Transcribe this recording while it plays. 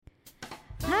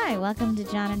Hi, welcome to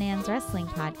John and Ann's Wrestling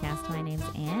Podcast. My name's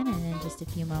Ann, and in just a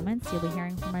few moments, you'll be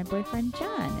hearing from my boyfriend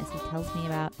John as he tells me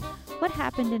about what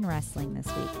happened in wrestling this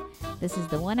week. This is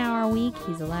the 1 hour week.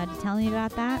 He's allowed to tell me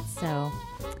about that, so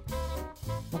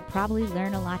we'll probably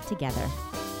learn a lot together.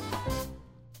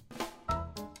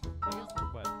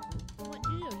 What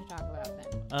do you talk about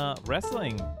then?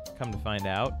 Wrestling, come to find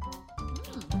out.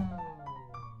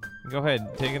 Go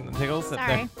ahead, take a little sip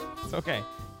there. It's okay.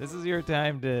 This is your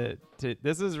time to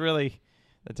this is really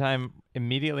the time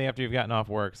immediately after you've gotten off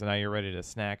work, so now you're ready to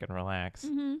snack and relax.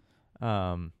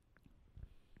 Mm-hmm.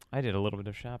 I did a little bit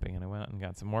of shopping, and I went out and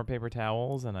got some more paper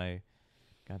towels, and I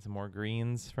got some more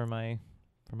greens for my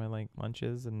like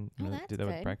lunches, and do that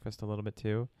with breakfast a little bit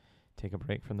too. Take a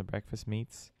break from the breakfast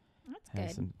meats. That's Have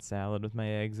good. some salad with my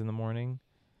eggs in the morning.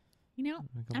 You know,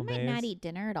 I might not eat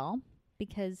dinner at all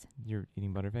because... You're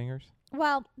eating Butterfingers?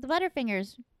 Well, the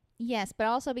Butterfingers, yes, but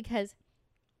also because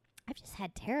I've just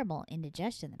had terrible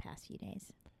indigestion the past few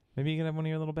days. Maybe you can have one of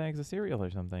your little bags of cereal or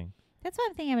something. That's what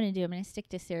I'm thinking I'm going to do. I'm going to stick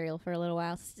to cereal for a little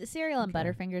while. Cereal and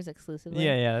Butterfingers exclusively.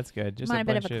 Yeah, that's good. Just a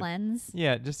bit of a cleanse.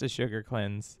 Yeah, just a sugar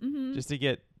cleanse. Mm-hmm. Just to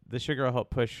get the sugar will help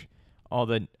push all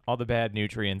the bad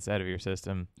nutrients out of your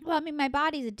system. Well, I mean, my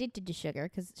body's addicted to sugar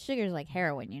because sugar is like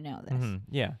heroin. You know this. Mm-hmm.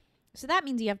 Yeah. So that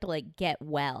means you have to like get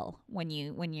well when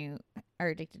you are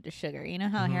addicted to sugar. You know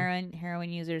how heroin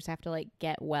users have to like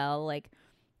get well, like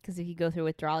because if you go through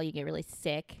withdrawal, you get really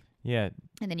sick. Yeah.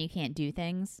 And then you can't do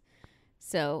things.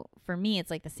 So for me, it's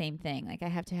like the same thing. Like I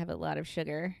have to have a lot of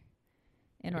sugar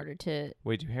in order to...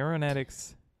 Wait, do heroin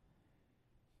addicts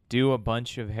do a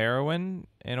bunch of heroin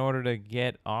in order to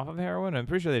get off of heroin? I'm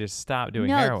pretty sure they just stop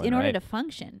doing heroin, No, in order to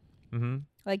function. Mm-hmm.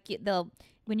 Like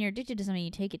when you're addicted to something,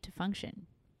 you take it to function.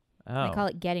 Oh. They call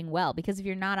it getting well because if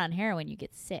you're not on heroin, you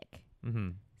get sick. Mm-hmm.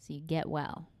 So you get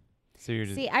well. So you're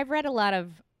just... See, I've read a lot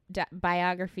of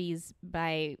biographies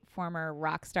by former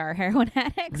rock star heroin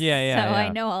addicts. So I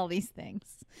know all these things.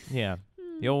 Yeah.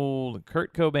 The old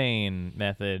Kurt Cobain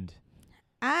method.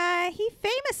 He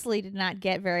famously did not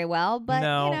get very well, but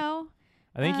no. you know.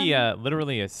 I think he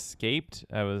literally escaped.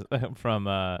 I was from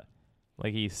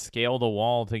like he scaled a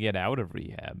wall to get out of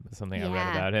rehab. Something I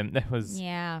read about him. That was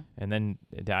and then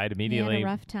died immediately he had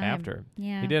a rough time. after.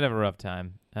 Yeah. He did have a rough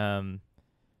time. But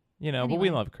we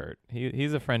love Kurt.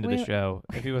 He's a friend of the show.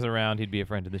 If he was around, he'd be a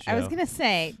friend of the show. I was gonna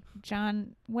say,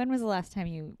 John, when was the last time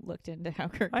you looked into how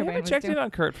Kurt Cobain was I haven't checked in on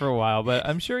Kurt for a while, but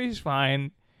I'm sure he's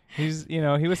fine. He's, he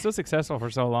was so successful for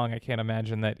so long. I can't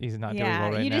imagine that he's not doing well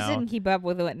right now. Yeah, you just didn't keep up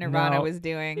with what Nirvana was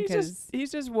doing.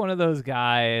 He's just one of those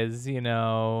guys, he had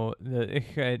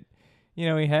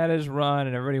his run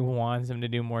and everybody wants him to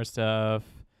do more stuff,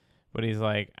 but he's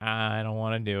like, I don't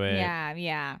want to do it.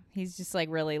 Yeah. He's just like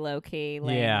really low key,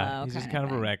 low. He's just kind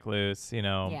of a recluse,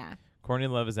 Yeah. Courtney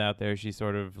Love is out there. She's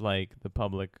sort of like the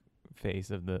public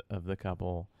face of the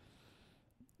couple.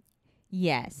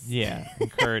 Yes. Yeah.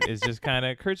 And Kurt's just kind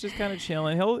of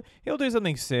chilling. He'll do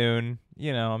something soon,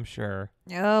 I'm sure.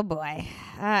 Oh boy.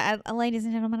 Ladies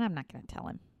and gentlemen, I'm not going to tell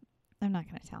him.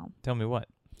 Tell me what?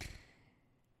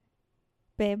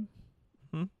 Babe.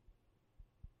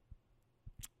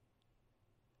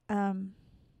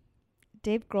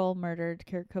 Dave Grohl murdered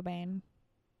Kurt Cobain.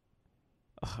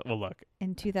 Well, look.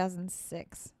 In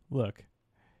 2006. Look.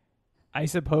 I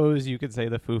suppose you could say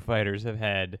the Foo Fighters have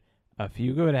had a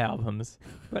few good albums,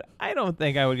 but I don't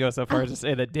think I would go so far as to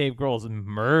say that Dave Grohl's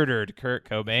murdered Kurt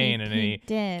Cobain in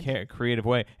any creative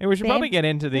way. And we should probably get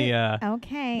into the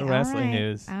wrestling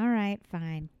news. All right,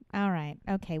 fine. All right.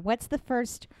 Okay, what's the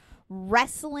first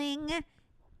wrestling...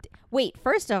 Wait,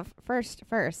 first.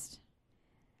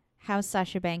 How's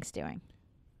Sasha Banks doing?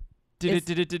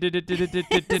 Sasha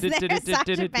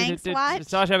Banks watch?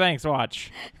 Sasha Banks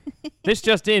watch. This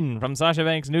just in from Sasha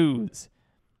Banks News.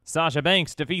 Sasha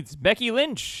Banks defeats Becky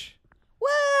Lynch.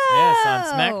 Whoa! Yes, on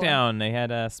SmackDown. They had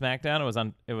SmackDown.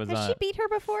 Has she beat her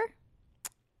before?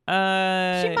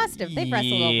 She must have. They've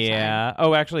wrestled all the time. Yeah.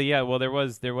 Oh, actually, yeah. Well, there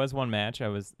was one match I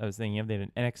was thinking of. They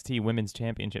had an NXT Women's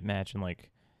Championship match in it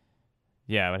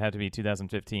would have to be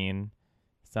 2015.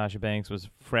 Sasha Banks was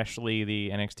freshly the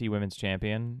NXT Women's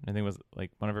Champion. I think it was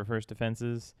like one of her first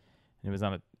defenses. And it was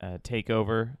on a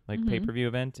takeover pay-per-view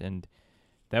event, and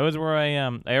that was where I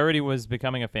already was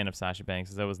becoming a fan of Sasha Banks,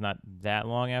 because that was not that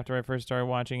long after I first started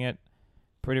watching it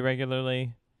pretty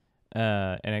regularly.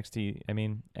 NXT,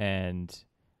 and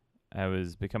I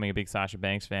was becoming a big Sasha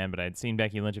Banks fan, but I'd seen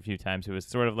Becky Lynch a few times, who was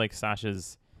sort of like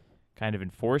Sasha's kind of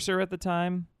enforcer at the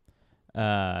time.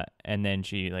 And then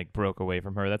she broke away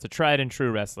from her. That's a tried and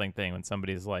true wrestling thing when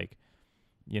somebody's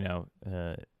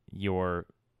your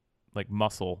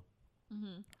muscle,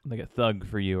 like a thug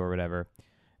for you or whatever.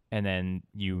 and then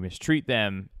you mistreat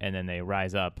them, and then they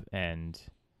rise up and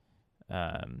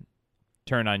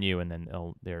turn on you, and then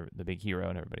they're the big hero,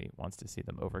 and everybody wants to see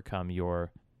them overcome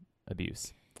your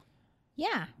abuse.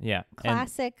 Yeah. Yeah.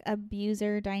 Classic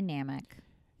abuser dynamic.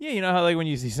 Yeah, you know how like when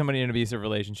you see somebody in an abusive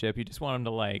relationship, you just want them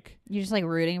to like... You're just like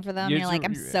rooting for them. You're like,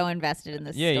 I'm so invested in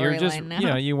this storyline now. You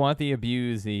know, you want the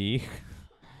abusee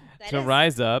to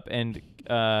rise up and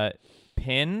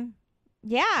pin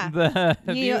the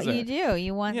abuser. You do.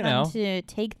 You want them to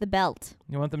take the belt.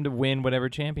 You want them to win whatever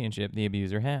championship the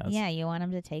abuser has. Yeah, you want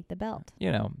them to take the belt.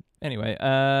 You know. Anyway,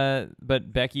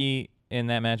 but Becky in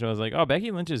that match, I was like, oh,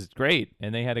 Becky Lynch is great,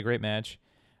 and they had a great match.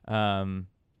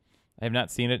 I have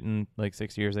not seen it in like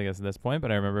 6 years, I guess, at this point,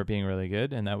 but I remember it being really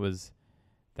good, and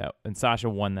and Sasha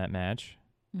won that match.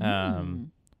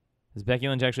 Because Becky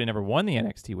Lynch actually never won the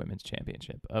NXT Women's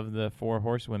Championship. Of the 4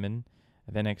 horsewomen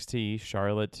of NXT,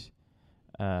 Charlotte,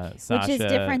 Sasha, which is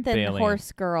different than Bayley.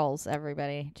 Horse Girls,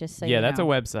 everybody, just so you know. Yeah, that's a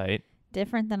website.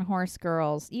 Different than Horse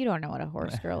Girls. You don't know what a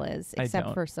horse girl is, except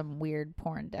don't. for some weird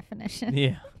porn definition.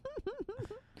 Yeah.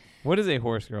 What is a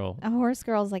horse girl? A horse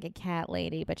girl is like a cat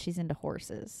lady, but she's into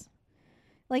horses.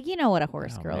 Like, you know what a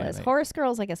horse girl is. Mate. Horse girl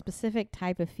is like a specific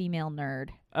type of female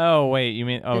nerd. Oh, wait. You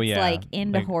mean... Oh, that's yeah. like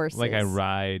into horses. Like I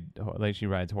ride... Like she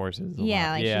rides horses a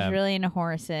lot. She's really into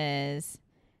horses.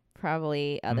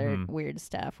 Probably other weird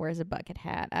stuff. Wears a bucket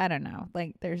hat. I don't know.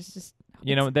 Like, there's just...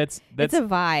 You know, that's it's a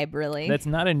vibe, really. That's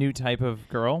not a new type of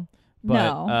girl,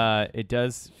 but it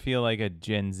does feel like a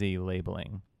Gen Z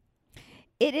labeling.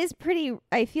 It is pretty...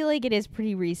 I feel like it is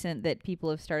pretty recent that people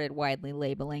have started widely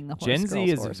labeling the horse Gen girls.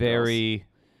 Z is very...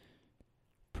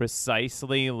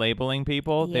 precisely labeling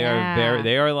people. Yeah.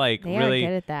 They are like they really are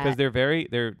good at that.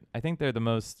 because I think they're the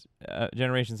most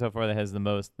generation so far that has the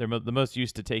most, the most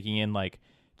used to taking in like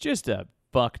just a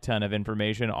fuck ton of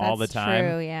information all the time.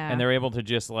 True, yeah. And they're able to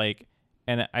just like,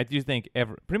 and I do think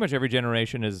pretty much every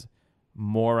generation is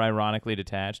more ironically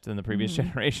detached than the previous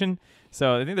generation.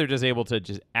 So I think they're just able to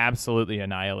just absolutely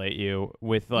annihilate you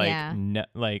with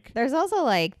like There's also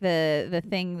like the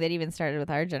thing that even started with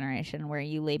our generation where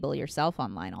you label yourself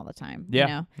online all the time. Yeah,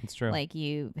 you know? it's true. Like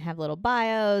you have little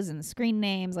bios and screen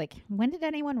names. Like when did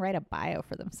anyone write a bio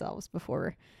for themselves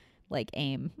before like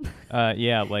AIM?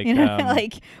 Yeah, like you know,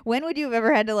 like when would you have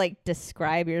ever had to like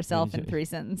describe yourself in 3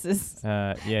 sentences?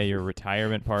 Yeah, your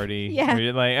retirement party. Yeah. Where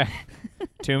you're like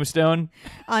tombstone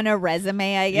On a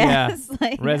resume, I guess. Yeah.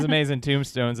 Like, resumes and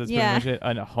tombstones. That's pretty much it.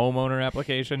 On a homeowner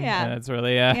application. Yeah. That's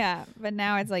really yeah, but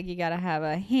now it's like you gotta have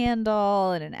a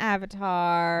handle and an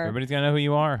avatar. Everybody's gonna know who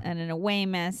you are. And an away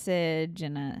message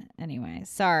anyway.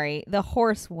 Sorry, the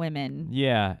horse women.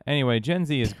 Yeah. Anyway, Gen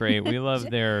Z is great. We love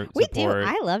their We support. do.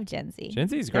 I love Gen Z. Gen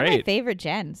Z is They're great. my favorite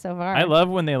gen so far. I love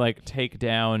when they like take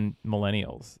down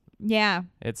millennials. Yeah.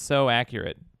 It's so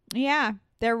accurate. Yeah.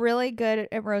 They're really good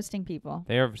at roasting people.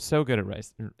 They are so good at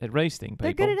roasting people.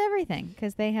 They're good at everything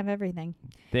because they have everything.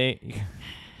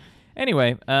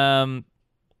 Anyway,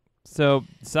 so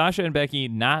Sasha and Becky,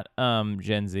 not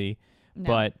Gen Z, No.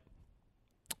 but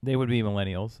they would be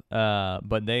millennials.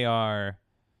 But they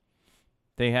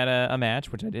had a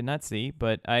match, which I did not see,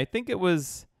 but I think it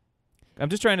was... I'm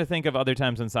just trying to think of other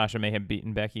times when Sasha may have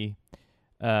beaten Becky.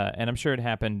 And I'm sure it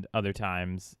happened other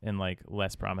times in like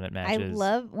less prominent matches.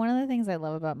 One of the things I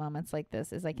love about moments like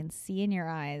this is I can see in your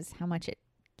eyes how much it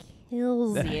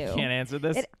kills you. I can't answer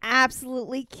this. It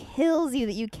absolutely kills you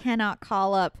that you cannot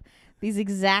call up these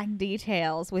exact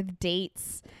details with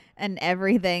dates and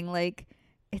everything. Like,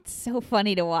 it's so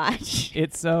funny to watch.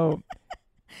 It's so...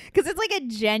 Because it's like a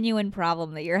genuine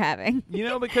problem that you're having. You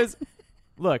know, because,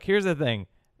 look, here's the thing.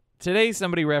 Today,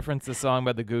 somebody referenced a song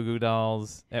by the Goo Goo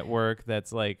Dolls at work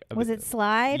that's like... Was it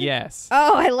Slide? Yes.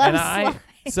 Oh, I love Slide.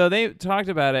 So they talked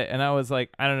about it, and I was like,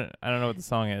 I don't know what the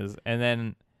song is. And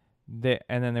then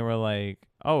they were like,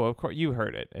 oh, of course, you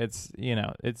heard it. It's, you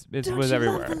know, it was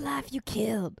everywhere. Don't you love the life you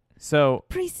killed? So...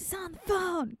 Priest is on the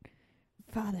phone.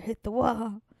 Father hit the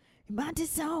wall. He might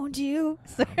disowned you.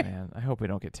 Oh, man. I hope we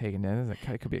don't get taken down.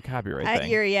 It could be a copyright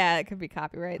thing. It could be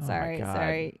copyright. Oh, Sorry. my God.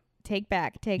 Sorry. Take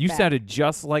back. You sounded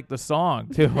just like the song,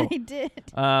 too. I did.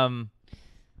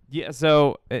 Yeah,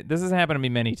 so this has happened to me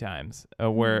many times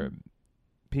where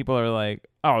people are like,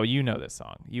 oh, you know this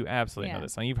song. You absolutely know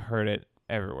this song. You've heard it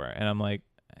everywhere. And I'm like,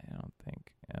 I don't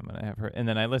think I'm going to have heard. And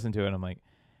then I listen to it, and I'm like,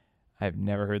 I've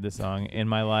never heard this song in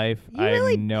my life. You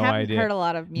really have no haven't idea. heard a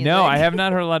lot of music. No, I have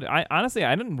not heard a lot. Honestly,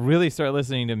 I didn't really start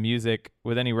listening to music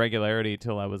with any regularity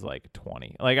till I was like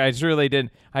 20. Like, I just really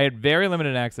didn't. I had very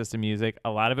limited access to music.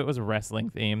 A lot of it was wrestling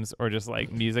themes or just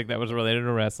like music that was related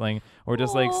to wrestling or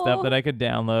just like stuff that I could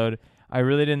download. I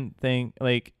really didn't think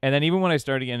like, and then even when I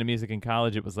started getting into music in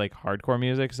college, it was like hardcore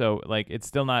music. So like, it's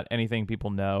still not anything people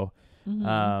know.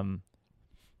 Mm-hmm.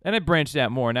 And I branched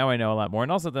out more. Now I know a lot more.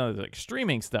 And also there's like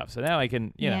streaming stuff. So now I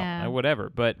can, you know,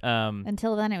 whatever. But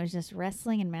until then, it was just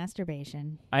wrestling and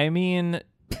masturbation. I mean,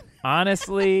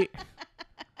 honestly,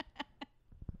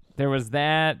 there was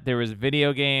that. There was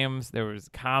video games. There was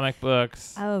comic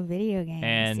books. Oh, video games.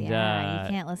 And you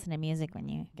can't listen to music when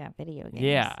you got video games.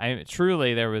 Yeah,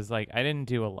 truly, there was like, I didn't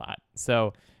do a lot.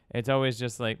 So it's always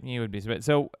just like, you would be.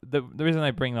 So the reason I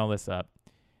bring all this up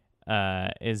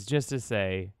is just to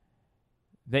say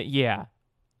that, yeah,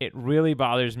 it really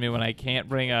bothers me when I can't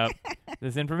bring up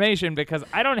this information because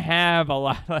I don't have a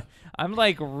lot of, I'm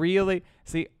like really,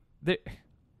 see,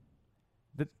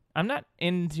 I'm not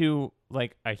into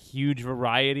like a huge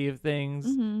variety of things,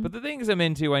 but the things I'm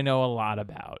into, I know a lot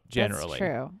about generally. That's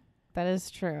true. That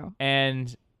is true.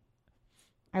 And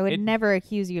I would never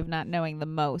accuse you of not knowing the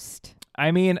most.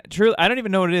 I mean, truly, I don't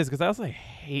even know what it is because I also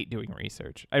hate doing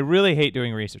research. I really hate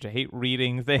doing research. I hate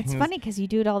reading things. It's funny because you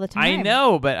do it all the time. I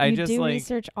know, but I just do like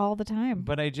research all the time.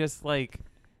 But I just like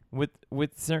with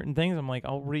certain things, I'm like,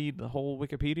 I'll read the whole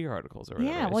Wikipedia articles or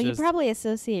whatever. Yeah, well, you probably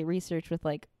associate research with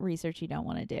like research you don't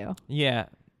want to do. Yeah.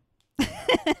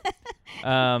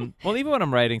 Well, even when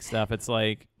I'm writing stuff, it's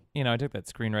like, you know, I took that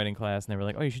screenwriting class and they were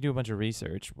like, oh, you should do a bunch of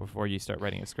research before you start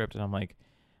writing a script. And I'm like,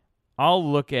 I'll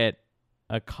look at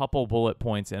a couple bullet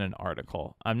points in an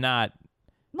article. I'm not.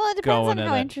 Well, it depends on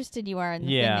how interested you are in the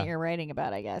thing that you're writing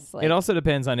about, I guess. Like, it also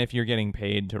depends on if you're getting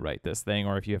paid to write this thing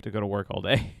or if you have to go to work all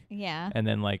day. Yeah. And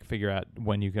then like figure out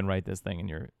when you can write this thing in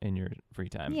your free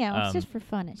time. Yeah, well, it's just for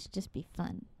fun. It should just be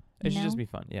fun. It should just be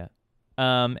fun, yeah.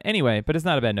 Anyway, but it's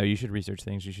not a bad no. You should research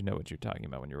things. You should know what you're talking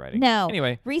about when you're writing. No.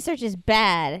 Anyway. Research is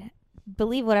bad.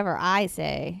 Believe whatever I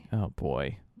say. Oh,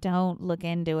 boy. Don't look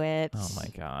into it. Oh, my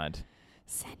God.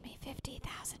 Send me $50,000.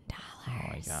 Oh,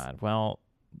 my God. Well,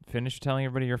 finish telling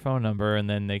everybody your phone number, and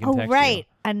then they can text you. Oh, right.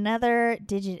 Another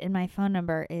digit in my phone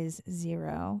number is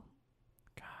 0.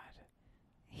 God.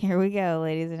 Here we go,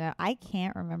 ladies and gentlemen. I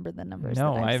can't remember the numbers.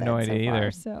 No, that I have no idea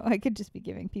either. So I could just be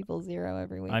giving people 0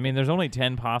 every week. I mean, there's only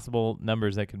 10 possible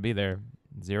numbers that could be there,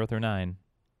 0 through 9.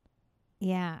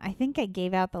 Yeah, I think I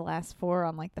gave out the last 4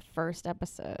 on like the first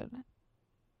episode.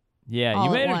 Yeah, you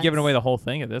may have given away the whole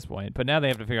thing at this point, but now they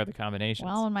have to figure out the combinations.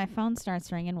 Well, when my phone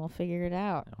starts ringing, we'll figure it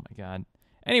out. Oh, my God.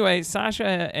 Anyway, Sasha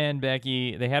and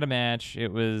Becky, they had a match.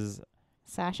 It was...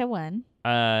 Sasha won.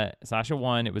 Sasha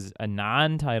won. It was a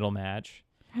non-title match.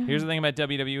 Here's the thing about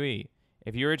WWE.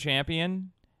 If you're a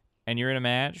champion and you're in a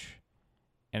match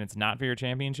and it's not for your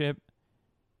championship,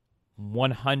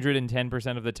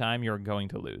 110% of the time you're going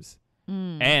to lose.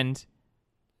 And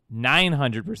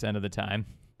 900% of the time,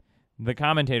 the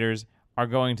commentators are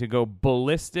going to go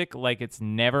ballistic like it's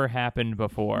never happened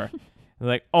before. They're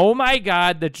like, oh my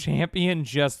God, the champion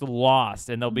just lost.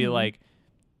 And they'll be like,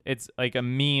 it's like a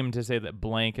meme to say that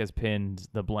blank has pinned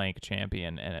the blank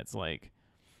champion. And it's like,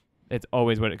 it's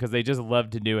always what, because they just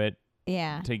love to do it.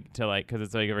 Yeah. To like, because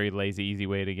it's like a very lazy, easy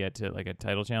way to get to like a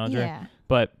title challenger. Yeah.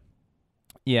 But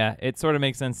yeah, it sort of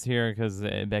makes sense here because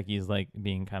Becky's like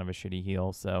being kind of a shitty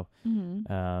heel. So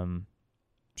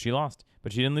she lost,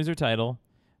 but she didn't lose her title.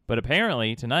 But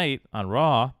apparently tonight on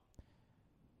Raw,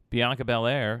 Bianca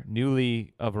Belair,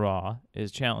 newly of Raw,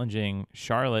 is challenging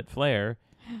Charlotte Flair,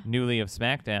 newly of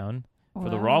SmackDown, for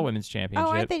the Raw Women's Championship.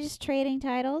 Oh, aren't they just trading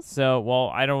titles? So,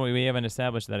 well, we haven't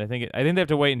established that. I think they have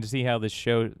to wait and to see how this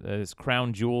show, this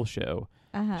Crown Jewel show,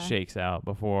 shakes out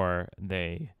before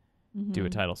they do a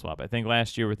title swap. I think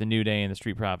last year with the New Day and the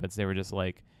Street Profits, they were just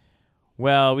like,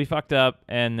 well, we fucked up,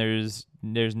 and there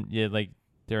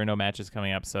are no matches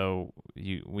coming up, so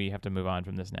we have to move on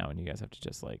from this now, and you guys have to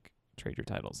just like trade your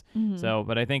titles. So,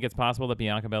 but I think it's possible that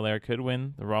Bianca Belair could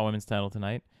win the Raw Women's title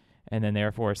tonight, and then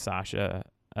therefore Sasha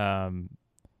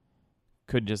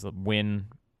could just win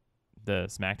the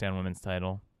SmackDown Women's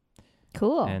title.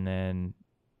 Cool. And then,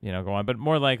 go on. But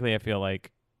more likely, I feel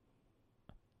like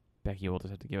Becky will just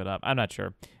have to give it up. I'm not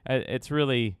sure. It's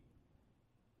really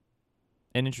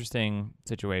an interesting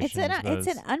situation. It's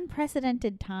an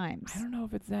unprecedented times. I don't know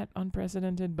if it's that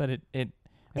unprecedented, but I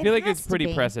feel like it's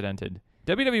pretty precedented.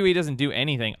 WWE doesn't do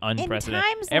anything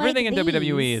unprecedented. Everything in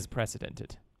WWE is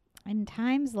precedented. In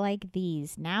times like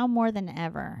these, now more than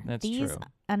ever, these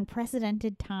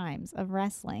unprecedented times of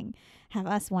wrestling have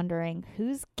us wondering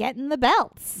who's getting the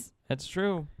belts. That's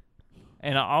true.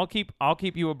 And I'll keep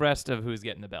you abreast of who's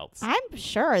getting the belts. I'm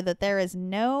sure that there is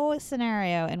no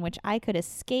scenario in which I could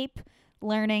escape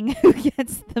learning who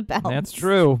gets the belts. That's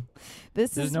true.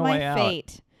 There's no my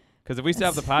fate. Because if we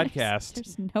stop the podcast,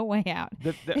 there's no way out. the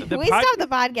If we stop the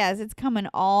podcast, it's coming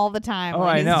all the time, Oh,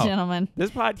 ladies I know. and gentlemen. This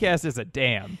podcast is a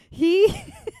dam. He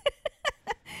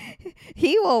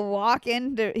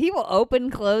will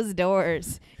open closed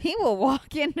doors. He will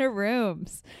walk into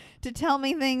rooms to tell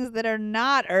me things that are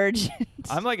not urgent.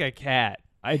 I'm like a cat.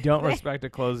 I don't respect a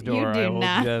closed door. You do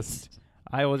not.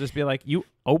 I will just be like, you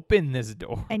open this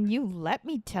door. And you let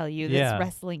me tell you this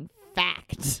wrestling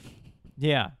fact.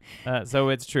 Yeah. So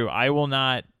it's true. I will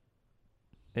not.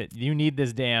 You need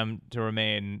this dam to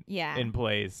remain in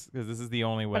place because this is the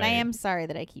only way. But I am sorry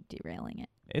that I keep derailing it.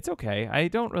 It's okay. I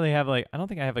don't really have I don't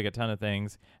think I have a ton of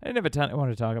things. I didn't have a ton I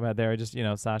wanted to talk about there. I just,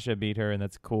 Sasha beat her and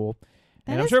that's cool.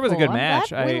 That and I'm sure it was a good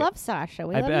match. We love Sasha.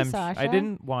 We love you, Sasha. I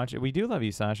didn't watch it. We do love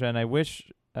you, Sasha, and I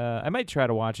wish I might try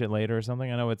to watch it later or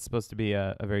something. I know it's supposed to be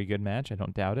a very good match. I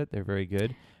don't doubt it. They're very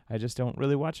good. I just don't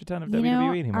really watch a ton of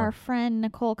WWE anymore. Our friend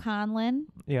Nicole Conlon.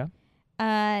 Yeah.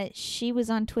 She was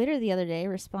on Twitter the other day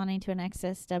responding to an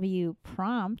XSW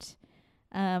prompt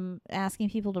asking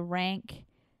people to rank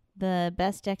the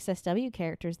best XSW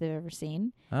characters they've ever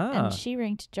seen. And she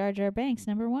ranked Jar Jar Banks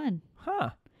 #1. Huh.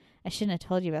 I shouldn't have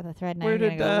told you about the thread. Now Where you're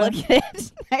did, going to go look at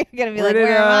it. Now you're going to be like,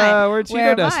 where am I? Where'd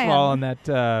Cheeto Dust fall on that?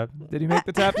 Did he make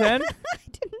the top 10? I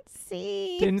didn't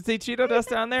see. Didn't see Cheeto Dust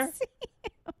down there?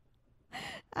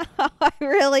 Oh, I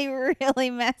really, really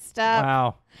messed up.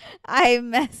 Wow. I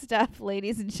messed up,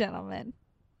 ladies and gentlemen.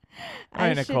 All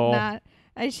right, Nicole.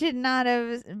 I should not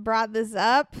have brought this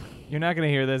up. You're not going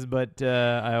to hear this, but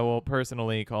I will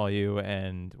personally call you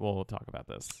and we'll talk about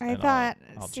this.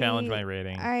 I'll challenge my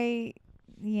rating.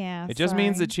 It just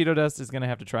means that Cheeto Dust is going to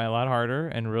have to try a lot harder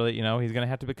and really, he's going to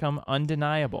have to become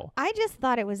undeniable. I just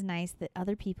thought it was nice that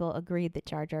other people agreed that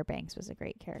Jar Jar Banks was a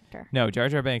great character. No, Jar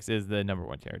Jar Banks is the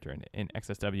 #1 character in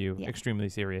XSW, extremely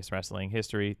serious wrestling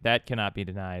history. That cannot be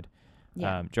denied.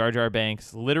 Yeah. Jar Jar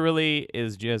Banks literally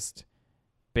is just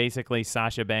basically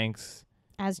Sasha Banks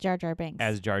as Jar Jar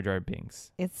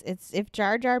Banks. It's if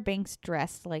Jar Jar Banks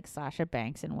dressed like Sasha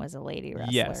Banks and was a lady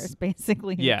wrestler. Yes. It's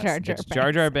basically who Jar Jar Banks.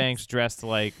 Jar Jar Banks dressed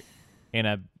like in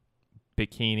a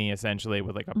bikini essentially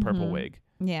with like a purple wig.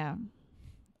 Yeah.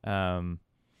 And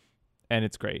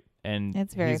it's great. And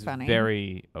it's very he's funny.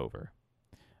 Very over.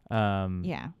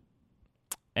 Yeah.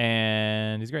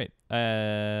 And he's great.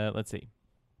 Let's see.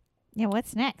 Yeah,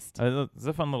 what's next? It's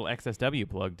a fun little XSW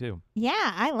plug too.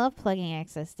 Yeah, I love plugging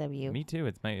XSW. Me too.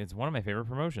 It's one of my favorite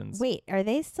promotions. Wait, are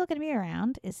they still going to be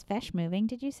around? Is Fesh moving,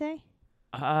 did you say?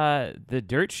 The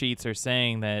dirt sheets are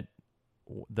saying that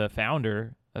the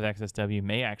founder of XSW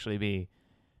may actually be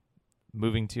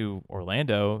moving to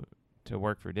Orlando to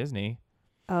work for Disney.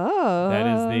 Oh.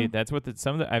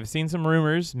 I've seen some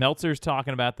rumors. Meltzer's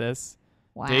talking about this.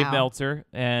 Wow. Dave Meltzer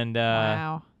and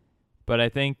wow. But I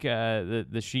think the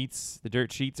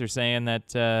dirt sheets are saying that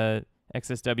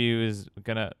XSW is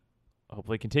gonna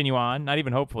hopefully continue on. Not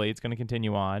even hopefully, it's gonna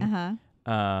continue on.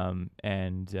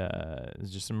 And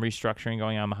there's just some restructuring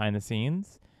going on behind the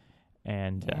scenes.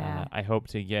 And I hope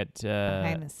to get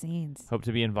behind the scenes. Hope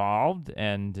to be involved,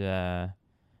 and I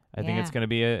think it's gonna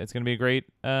be a great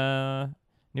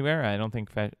new era. I don't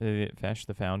think Fesh,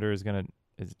 the founder, is gonna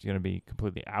be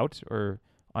completely out or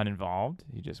uninvolved.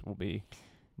 He just will be.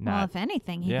 Well, if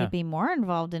anything, he could be more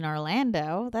involved in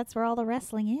Orlando. That's where all the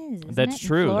wrestling is. That's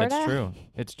true. That's true.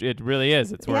 It really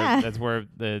is. It's where that's where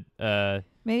the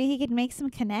maybe he could make some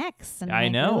connects. And I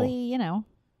know. Really,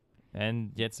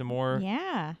 and get some more.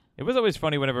 Yeah. It was always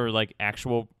funny whenever like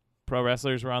actual pro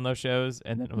wrestlers were on those shows,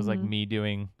 and then it was like me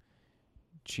doing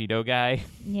Cheeto guy.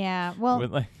 Yeah. Well,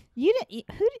 with, like,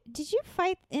 did you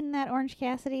fight in that Orange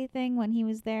Cassidy thing when he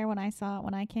was there? When I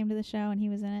came to the show and he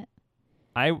was in it.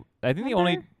 I think the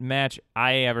only match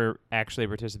I ever actually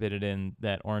participated in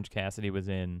that Orange Cassidy was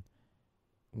in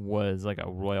was like a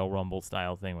Royal Rumble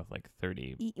style thing with like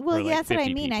 30. Well, that's what I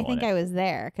mean. I think I was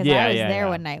there because I was there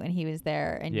one night when he was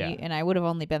there, and and I would have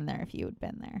only been there if you had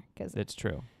been there. Cause it's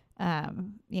true.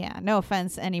 No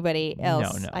offense to anybody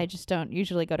else. No. I just don't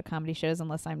usually go to comedy shows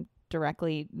unless I'm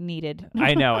directly needed.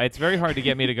 I know. It's very hard to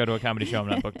get me to go to a comedy show I'm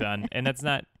not booked on. And that's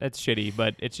shitty,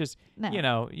 but it's just,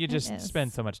 you just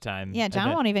spend so much time. Yeah,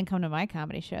 John won't even come to my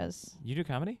comedy shows. You do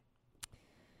comedy?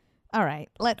 All right,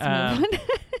 let's move on.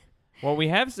 Well, we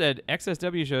have said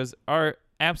XSW shows are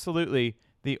absolutely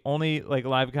the only like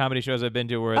live comedy shows I've been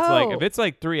to where it's like, if it's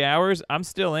like 3 hours, I'm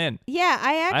still in. Yeah,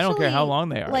 I don't care how long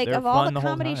they are. Like, they're of all fun the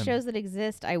comedy time. shows that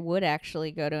exist, I would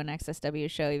actually go to an XSW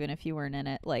show even if you weren't in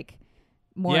it. Like,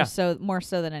 more so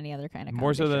than any other kind of comedy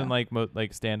more so show. than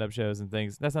like stand-up shows and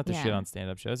things. That's not the shit on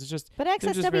stand-up shows. It's just but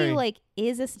XSW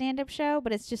is a stand-up show,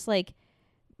 but it's just like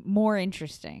more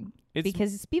interesting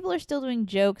because people are still doing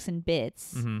jokes and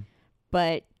bits,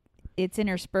 but it's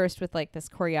interspersed with like this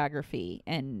choreography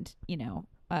and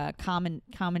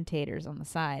commentators on the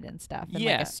side and stuff, and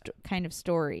like kind of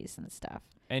stories and stuff.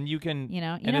 And you can,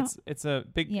 and it's a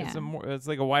big, it's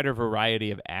like a wider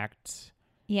variety of acts.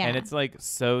 Yeah. And it's like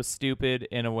so stupid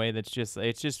in a way that's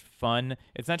it's just fun.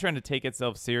 It's not trying to take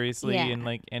itself seriously in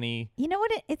like any. You know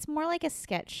what? It's more like a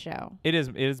sketch show. It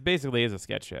is basically a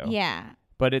sketch show. Yeah.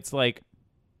 But it's like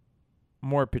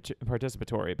more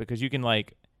participatory because you can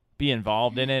like be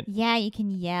involved in it. Yeah, you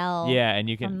can yell. Yeah, and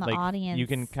you can from the like audience. You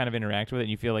can kind of interact with it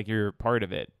and you feel like you're part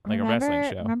of it, like a wrestling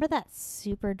show. Remember that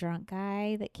super drunk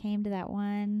guy that came to that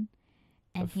one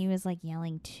and he was like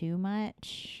yelling too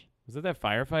much? Was it that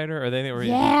firefighter or they were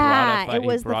it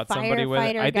was he brought the somebody with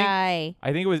it? guy.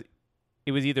 I think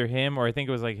it was either him or I think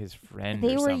it was like his friend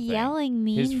They or were something. yelling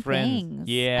mean things.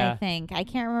 Yeah. I think. I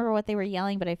can't remember what they were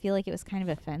yelling, but I feel like it was kind of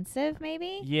offensive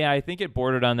maybe. Yeah, I think it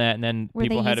bordered on that and then were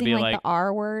people they had to be using, like the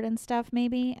R word and stuff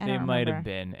maybe? I they don't might remember. have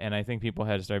been. And I think people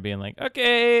had to start being like,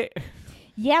 okay.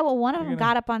 Yeah, well, one of them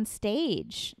got up on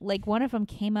stage. Like, one of them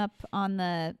came up on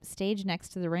the stage next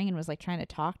to the ring and was, like, trying to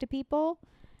talk to people.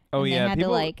 Oh, and yeah. They had to,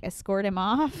 like, escort him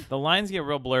off. The lines get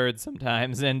real blurred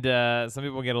sometimes, and some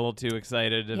people get a little too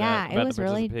excited about it was the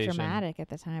really participation. dramatic at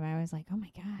the time. I was like, oh,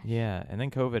 my gosh. Yeah, and then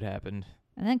COVID happened.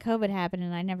 And then COVID happened,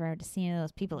 and I never had to see any of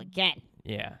those people again.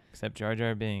 Yeah, except Jar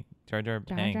Jar Banks,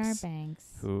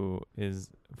 who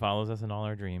follows us in all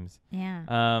our dreams.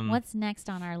 Yeah. What's next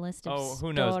on our list of stories?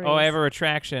 Who knows? Oh, I have a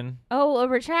retraction. Oh, a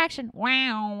retraction.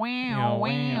 Wow, wow,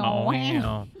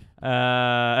 wow,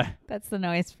 wow. That's the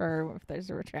noise for if there's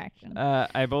a retraction.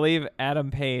 I believe Adam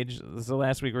Page. So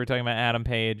last week we were talking about Adam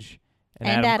Page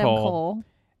and Adam Cole.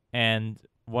 And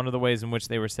one of the ways in which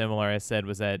they were similar, I said,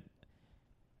 was that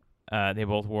they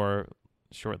both wore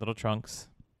short little trunks.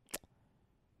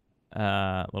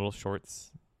 Little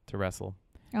shorts to wrestle.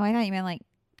 Oh, I thought you meant like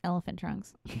elephant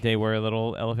trunks. They wear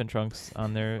little elephant trunks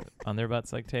on their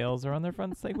butts like tails or on their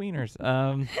fronts like wieners.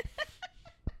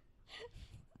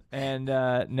 And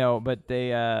no, but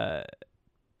they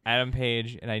Adam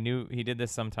Page, and I knew he did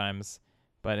this sometimes,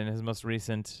 but in his most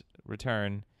recent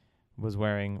return was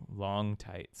wearing long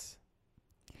tights.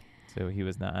 So he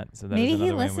was not. So that maybe is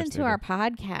he listened to our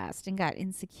podcast and got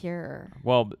insecure.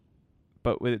 Well,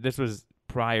 but this was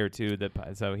prior to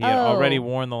so he had already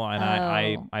worn the line.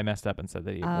 I messed up and said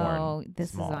that he had worn Oh,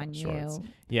 this small is on shorts. you.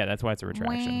 Yeah, that's why it's a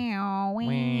retraction. Wow.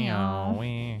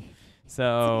 So It's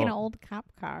like an old cop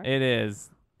car. It is.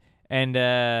 And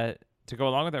to go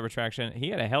along with that retraction,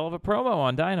 he had a hell of a promo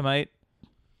on Dynamite.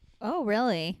 Oh,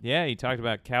 really? Yeah, he talked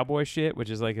about cowboy shit, which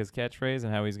is like his catchphrase,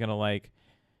 and how he's gonna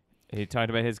he talked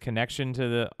about his connection to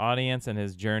the audience and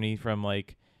his journey from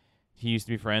he used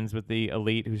to be friends with the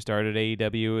Elite who started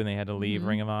AEW, and they had to leave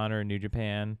Ring of Honor and New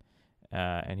Japan,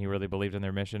 and he really believed in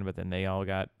their mission, but then they all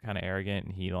got kind of arrogant,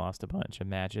 and he lost a bunch of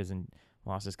matches and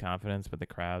lost his confidence, but the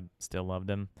crowd still loved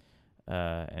him,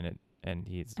 and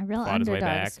he's a real fought his way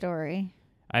underdog back. story.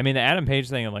 I mean, the Adam Page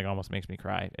thing almost makes me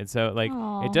cry. And so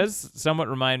Aww. It does somewhat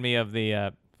remind me of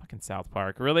the fucking South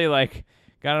Park. Really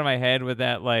got in my head with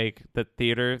that the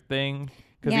theater thing.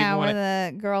 Yeah, where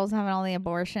the girls having all the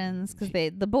abortions because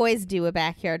the boys do a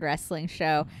backyard wrestling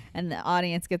show and the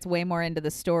audience gets way more into the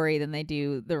story than they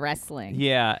do the wrestling.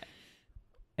 Yeah,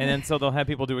 and then so they'll have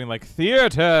people doing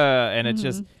theater, and it's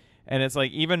just. And it's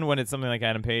even when it's something like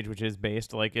Adam Page, which is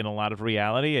based in a lot of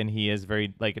reality, and he is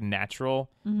very natural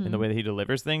in the way that he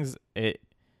delivers things,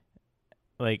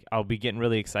 I'll be getting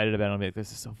really excited about it. I'll be like,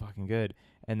 this is so fucking good.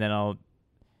 And then I'll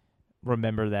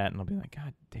remember that and I'll be like,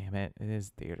 God damn it, it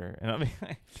is theater. And I'll be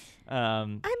like, I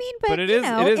mean, but it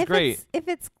is great. If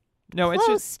it's close it's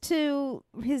just to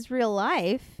his real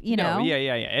life, know. Yeah,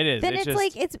 it is. Then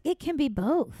it can be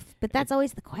both. But that's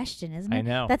always the question, isn't it? I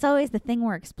know. That's always the thing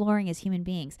we're exploring as human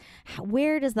beings.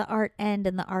 Where does the art end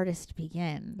and the artist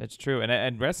begin? That's true.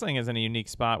 And wrestling is in a unique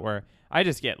spot where I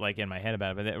just get in my head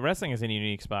about it. But wrestling is in a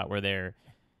unique spot where they're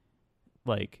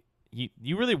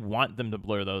you really want them to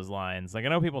blur those lines. I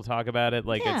know people talk about it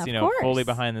it's fully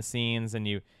behind the scenes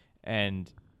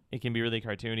and it can be really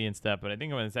cartoony and stuff, but I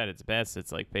think when it's at its best,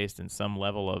 it's based in some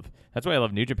level of. That's why I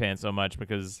love New Japan so much,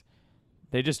 because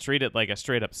they just treat it like a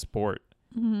straight up sport,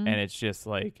 and it's just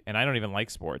and I don't even like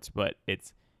sports, but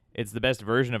it's the best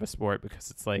version of a sport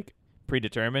because it's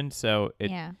predetermined, so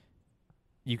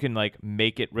you can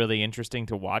make it really interesting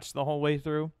to watch the whole way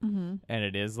through, and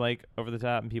it is over the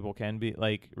top, and people can be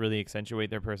really accentuate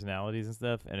their personalities and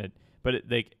stuff,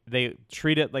 they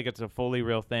treat it like it's a fully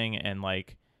real thing, and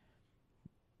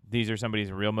these are somebody's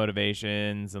real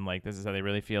motivations, and this is how they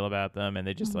really feel about them, and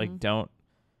they just don't.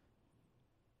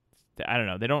 I don't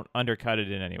know. They don't undercut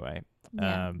it in any way.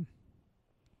 Yeah.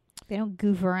 They don't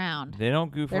goof around. They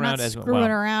don't goof They're around not as screwing well.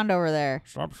 around over there.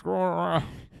 Stop screwing around.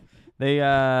 They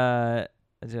I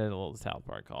did a little South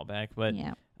Park callback, but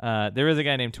there is a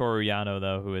guy named Toru Yano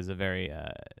though who is a very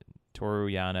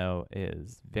Toru Yano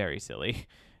is very silly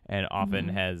and often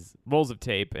has rolls of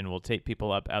tape and will tape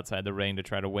people up outside the ring to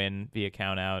try to win via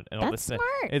count out and all That's this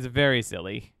smart. It's very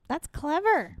silly. That's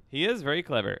clever. He is very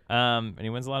clever. And he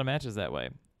wins a lot of matches that way.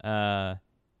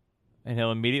 And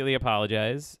he'll immediately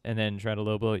apologize and then try to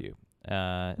low blow you.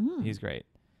 He's great.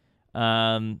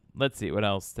 Let's see. What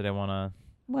else did I want to...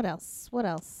 What else?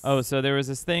 Oh, so there was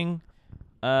this thing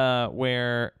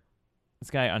where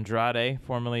this guy Andrade,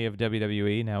 formerly of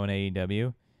WWE, now in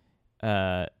AEW,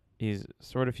 he's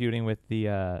sort of feuding with the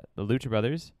Lucha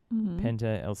Brothers.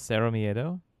 Penta El Cerro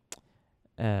Miedo.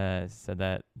 Said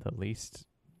that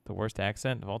the worst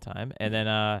accent of all time. And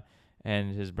then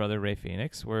and his brother Rey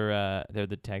Fenix they're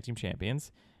the tag team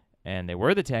champions, and they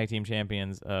were the tag team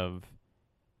champions of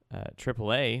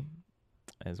AAA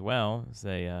as well. It's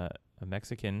a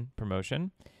Mexican promotion,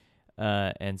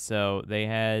 and so they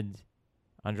had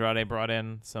Andrade brought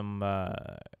in some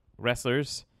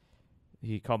wrestlers.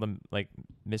 He called them like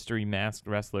mystery masked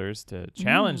wrestlers to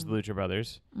challenge the Lucha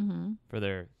Brothers for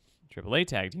their AAA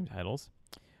tag team titles,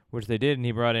 which they did. And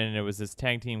he brought in, and it was this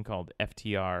tag team called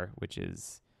FTR, which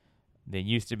is they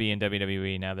used to be in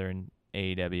WWE, now they're in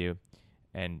AEW,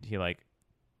 and he like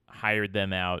hired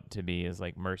them out to be as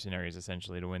like mercenaries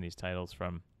essentially to win these titles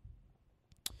from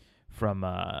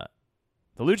the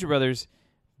Lucha Brothers,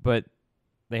 but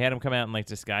they had them come out in like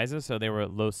disguises, so they were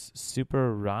Los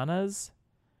Super Ranas,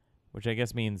 which I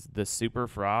guess means the Super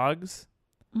Frogs.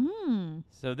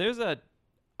 So there's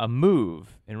a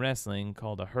move in wrestling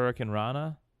called a Hurricane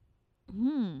Rana,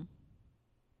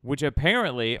 which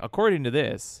apparently, according to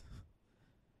this,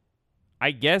 I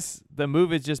guess the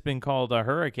move has just been called a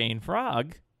Hurricane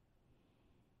Frog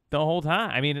the whole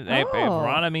time. I mean, if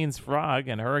Rana means frog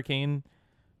and hurricane,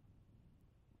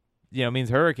 means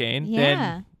hurricane,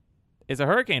 then it's a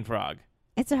hurricane frog.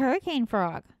 It's a hurricane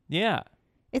frog. Yeah.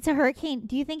 It's a hurricane.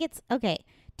 Do you think it's okay?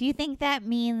 Do you think that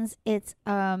means it's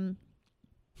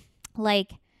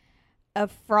like a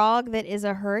frog that is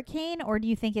a hurricane, or do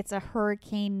you think it's a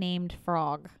hurricane named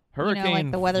frog? Hurricane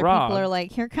like the weather frog. people are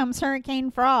like, here comes Hurricane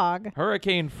Frog.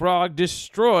 Hurricane Frog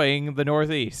destroying the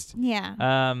Northeast.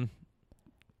 Yeah.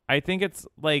 I think it's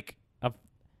like a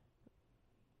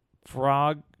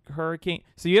frog hurricane.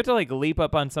 So you have to like leap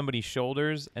up on somebody's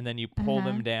shoulders and then you pull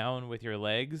them down with your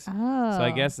legs. Oh. So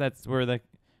I guess that's where the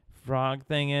frog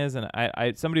thing is. And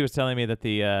I somebody was telling me that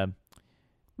the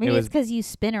maybe it's because you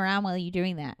spin around while you're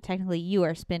doing that. Technically, you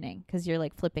are spinning because you're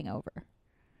like flipping over.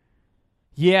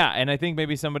 Yeah, and I think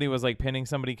maybe somebody was like pinning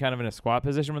somebody kind of in a squat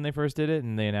position when they first did it,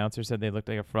 and the announcer said they looked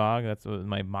like a frog. That's what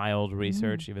my mild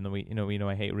research, even though we know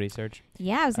I hate research.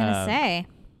 Yeah, I was gonna say.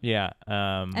 Yeah.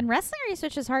 And wrestling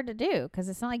research is hard to do because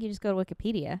it's not like you just go to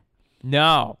Wikipedia.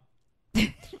 No.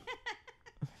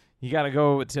 You got to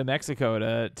go to Mexico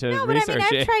to no, but research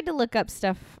I mean, it. I've tried to look up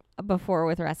stuff before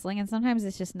with wrestling, and sometimes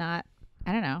it's just not.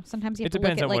 I don't know. Sometimes you have to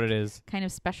look at what it is. Kind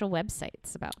of special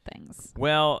websites about things.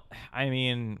 Well, I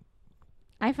mean,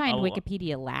 I find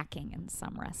Wikipedia lacking in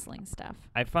some wrestling stuff.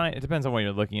 I find it depends on what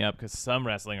you're looking up because some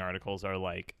wrestling articles are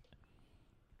like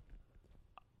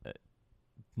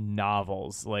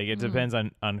novels. Like it depends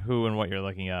on who and what you're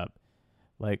looking up.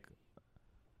 Like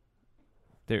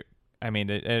there, I mean,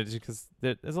 because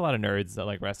there's a lot of nerds that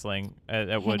like wrestling.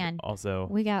 That would also.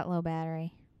 We got low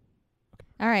battery.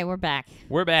 All right, we're back.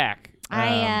 We're back.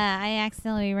 I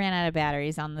accidentally ran out of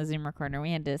batteries on the Zoom recorder.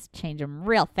 We had to change them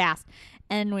real fast.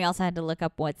 And we also had to look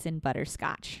up what's in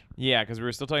butterscotch. Yeah, because we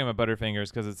were still talking about Butterfingers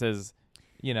because it says,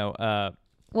 well,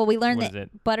 we learned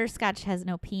that butterscotch has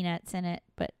no peanuts in it,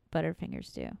 but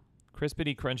Butterfingers do.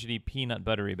 Crispity, crunchity, peanut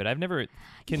buttery. But I've never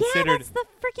considered... Yeah, that's the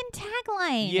freaking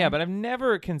tagline. Yeah, but I've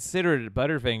never considered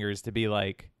Butterfingers to be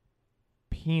like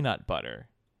peanut butter.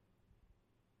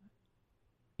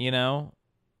 You know?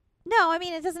 No, I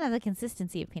mean, it doesn't have the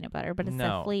consistency of peanut butter, but it's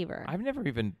the flavor. I've never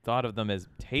even thought of them as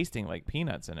tasting like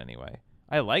peanuts in any way.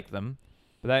 I like them,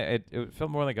 but it felt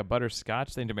more like a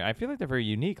butterscotch thing to me. I feel like they're very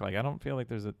unique. Like, I don't feel like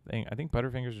there's a thing. I think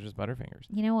Butterfingers are just Butterfingers.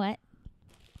 You know what?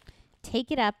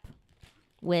 Take it up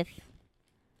with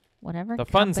whatever the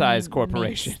Fun Size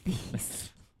Corporation.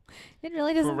 It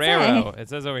really doesn't Ferrero. say. It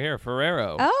says over here,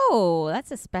 Ferrero. Oh, that's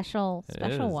a special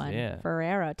one. Yeah.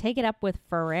 Ferrero. Take it up with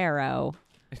Ferrero.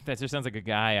 That just sounds like a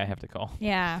guy I have to call.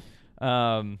 Yeah.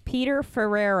 Peter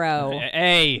Ferrero.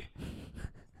 Hey,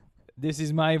 this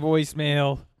is my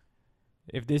voicemail.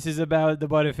 If this is about the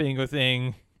Butterfinger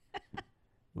thing,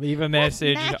 leave a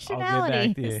message. I'll get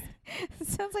back to you. It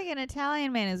sounds like an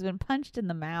Italian man who's been punched in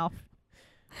the mouth.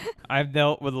 I've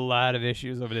dealt with a lot of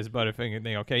issues over this Butterfinger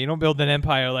thing. Okay, you don't build an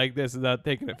empire like this without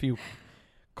taking a few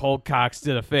cold cocks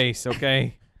to the face.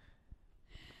 Okay.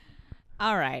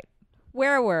 All right.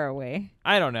 Where were we?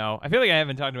 I don't know. I feel like I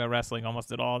haven't talked about wrestling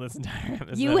almost at all this entire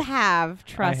episode. You have,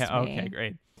 trust me. Okay,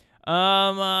 great.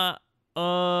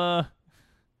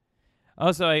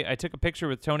 Also, I took a picture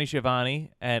with Tony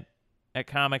Schiavone at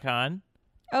Comic-Con.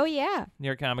 Oh, yeah. New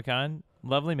York Comic-Con.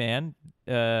 Lovely man.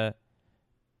 It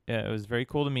was very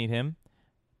cool to meet him.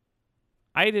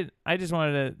 I just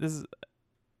wanted to, this is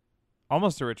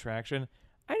almost a retraction.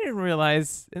 I didn't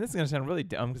realize, and this is going to sound really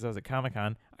dumb because I was at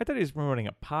Comic-Con, I thought he was promoting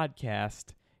a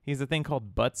podcast. He's a thing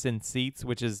called Butts in Seats,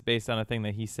 which is based on a thing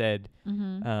that he said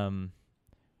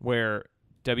where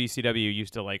WCW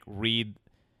used to like read,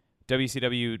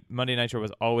 WCW Monday Nitro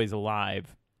was always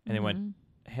live, and they went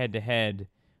head-to-head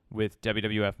with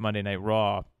WWF Monday Night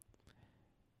Raw,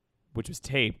 which was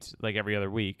taped like every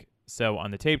other week. So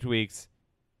on the taped weeks,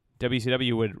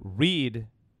 WCW would read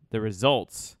the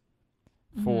results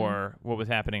for what was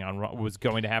happening on Raw, what was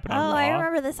going to happen on Raw. Oh, I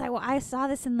remember this. I saw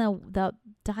this in the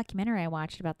documentary I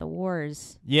watched about the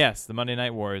wars. Yes, the Monday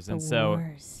Night Wars. So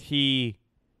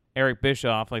Eric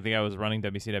Bischoff, like the guy who was running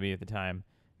WCW at the time,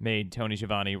 made Tony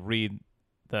Schiavone read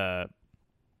the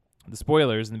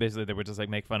spoilers, and basically they would just like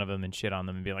make fun of them and shit on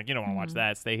them and be like, you don't want to watch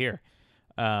that, stay here.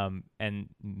 And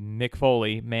Mick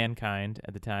Foley, Mankind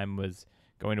at the time, was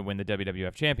going to win the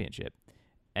WWF Championship.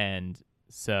 And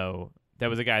so that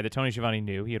was a guy that Tony Schiavone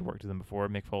knew. He had worked with him before.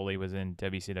 Mick Foley was in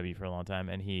WCW for a long time,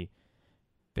 and he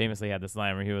famously had this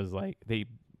line where he was like, they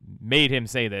made him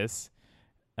say this,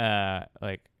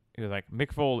 like, he was like,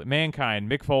 Mick Foley, Mankind,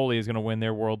 Mick Foley is going to win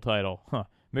their world title. Huh,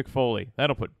 Mick Foley,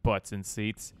 that'll put butts in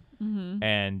seats.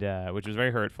 And which was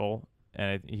very hurtful.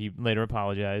 And he later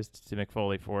apologized to Mick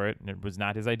Foley for it, and it was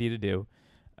not his idea to do.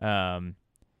 And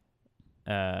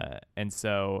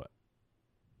so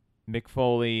Mick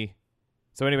Foley...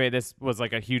 So anyway, this was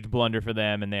like a huge blunder for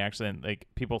them, and they actually, like,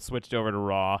 people switched over to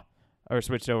Raw, or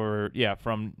switched over,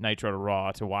 from Nitro to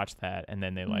Raw to watch that, and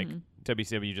then they, like,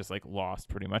 WCW just, like, lost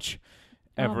pretty much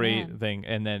everything,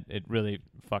 and then it really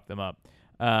fucked them up.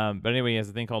 But anyway, he has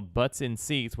a thing called Butts in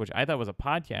Seats, which I thought was a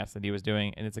podcast that he was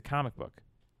doing, and it's a comic book.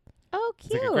 Oh,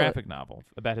 cute. It's like a graphic novel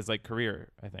about his, like, career,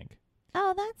 I think.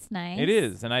 Oh, that's nice. It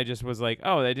is, and I just was like,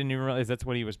 oh, I didn't even realize that's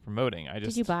what he was promoting.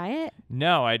 Did you buy it?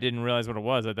 No, I didn't realize what it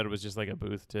was. I thought it was just like a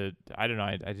booth to, I don't know,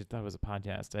 I just thought it was a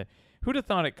podcast. Who'd have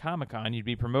thought at Comic-Con you'd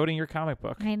be promoting your comic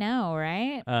book? I know,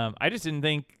 right? I just didn't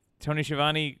think Tony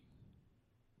Schiavone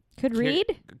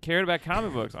cared about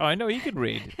comic books. Oh, I know he could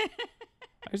read.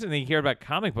 I just didn't think he cared about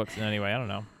comic books in any way. I don't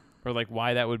know. Or like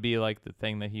why that would be like the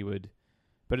thing that he would,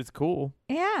 but it's cool.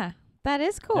 Yeah, that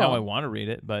is cool. Now I want to read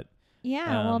it, but.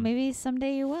 Yeah, well, maybe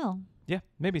someday you will. Yeah,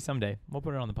 maybe someday. We'll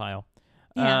put it on the pile.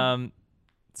 Yeah.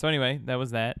 So anyway, that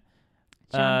was that.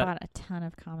 John bought a ton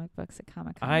of comic books at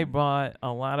Comic-Con. I bought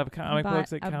a lot of comic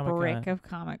books at Comic-Con. A brick of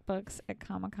comic books at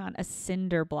Comic-Con. A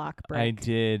cinder block brick. I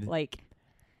did. Like,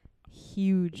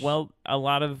 huge. Well, a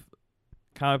lot of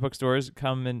comic book stores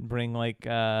come and bring, like,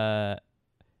 their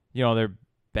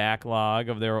backlog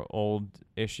of their old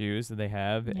issues that they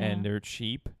have, and they're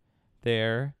cheap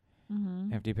there.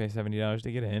 After you pay $70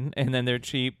 to get in, and then they're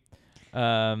cheap.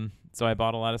 So I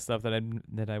bought a lot of stuff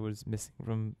that I was missing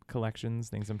from collections,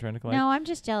 things I'm trying to collect. No, I'm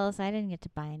just jealous. I didn't get to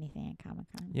buy anything at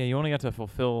Comic-Con. Yeah, you only got to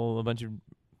fulfill a bunch of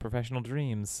professional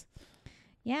dreams.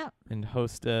 Yeah. And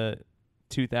host a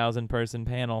 2,000 person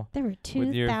panel. There were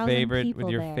 2,000 people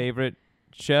with your there. favorite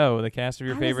show, the cast of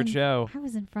your favorite show. I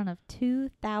was in front of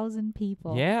 2,000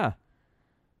 people. Yeah.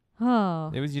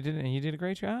 Oh. You did a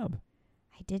great job.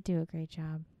 I did do a great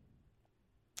job.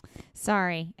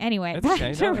 Sorry. Anyway, that's back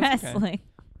okay. to No, that's wrestling. Okay.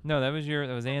 No, that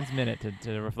was Anne's minute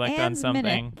to reflect Anne's on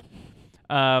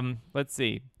something. Let's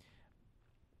see.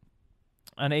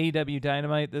 On AEW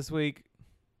Dynamite this week,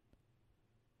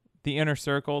 the Inner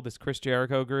Circle, this Chris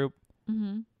Jericho group,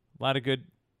 a lot of good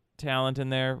talent in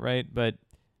there, right? But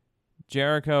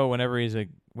Jericho, when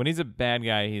he's a bad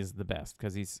guy, he's the best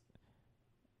because he's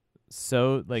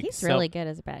so like he's really good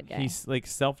as a bad guy. He's like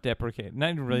self-deprecating,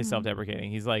 not even really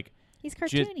self-deprecating. He's like he's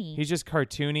cartoony. He's just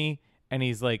cartoony, and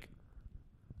he's like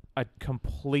a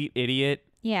complete idiot.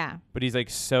 Yeah. But he's like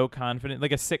so confident,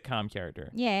 like a sitcom character.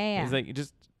 Yeah. He's like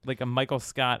just like a Michael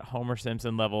Scott, Homer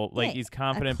Simpson level. Like he's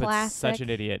confident, but such an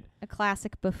idiot. A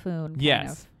classic buffoon.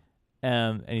 Yes.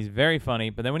 Kind of. And he's very funny.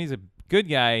 But then when he's a good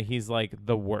guy, he's like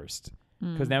the worst.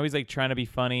 Because now he's like trying to be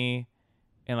funny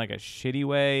in like a shitty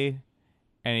way.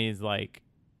 And he's like,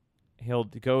 he'll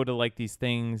go to like these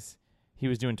things he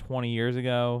was doing 20 years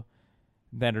ago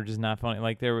that are just not funny.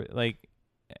 Like they were like,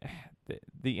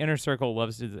 the Inner Circle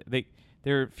loves to,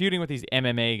 they're feuding with these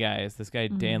MMA guys. This guy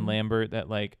Dan Mhm. Lambert, that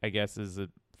like I guess is a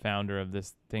founder of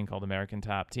this thing called American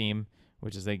Top Team,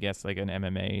 which is I guess like an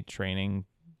MMA training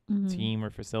team or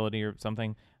facility or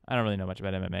something. I don't really know much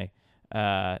about MMA.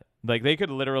 Like they could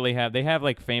literally they have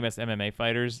like famous MMA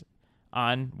fighters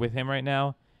on with him right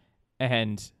now,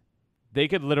 and they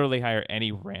could literally hire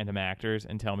any random actors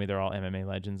and tell me they're all MMA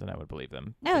legends, and I would believe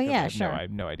them. Oh, because yeah, sure. I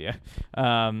have no idea.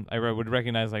 Would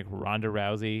recognize like Ronda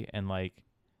Rousey and like.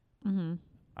 Mm-hmm.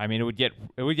 I mean, it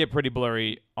would get pretty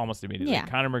blurry almost immediately. Yeah.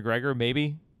 Conor McGregor,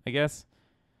 maybe, I guess.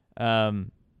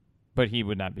 But he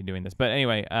would not be doing this. But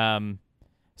anyway,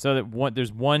 so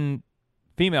there's one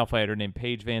female fighter named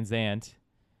Paige Van Zandt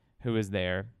who is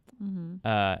there,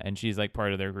 and she's like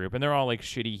part of their group, and they're all like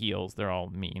shitty heels. They're all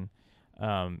mean.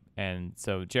 And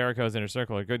so Jericho's Inner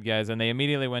Circle are good guys, and they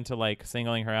immediately went to like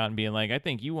singling her out and being like, I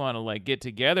think you want to like get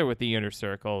together with the Inner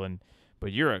Circle,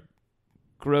 but you're a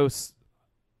gross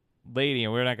lady,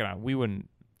 and we wouldn't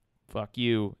fuck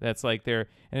you. That's like and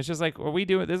it's just like, are we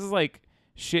doing this? Is like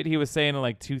shit he was saying in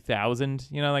like 2000,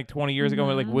 like 20 years ago,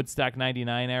 like Woodstock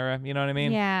 99 era, you know what I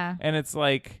mean? Yeah. And it's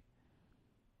like,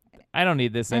 I don't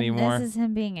need this and anymore. This is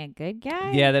him being a good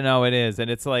guy? Yeah, no, it is. And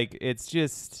it's like, it's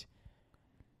just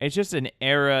an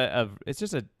era of, it's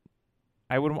just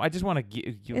I just want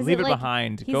to leave it like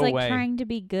behind. He's Go like away. trying to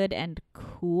be good and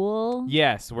cool.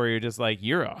 Yes, where you're just like,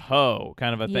 you're a hoe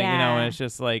kind of a thing, Yeah. and it's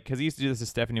just like, because he used to do this to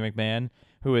Stephanie McMahon,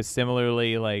 who is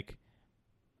similarly like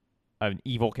an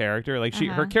evil character. Like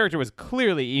her character was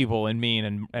clearly evil and mean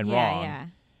and wrong. Yeah.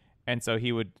 And so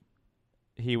he would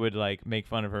like make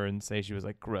fun of her and say she was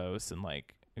like gross and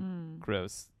like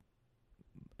gross,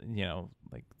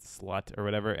 like slut or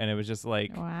whatever. And it was just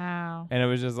like, wow. And it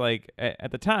was just like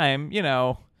at the time,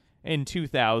 in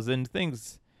 2000,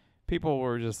 people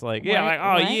were just like, yeah, like,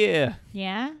 oh, what? yeah.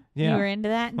 Yeah? Yeah. You were into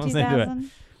that in I was into it.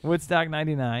 2000? Woodstock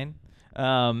 99.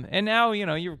 And now,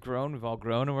 you've grown, we've all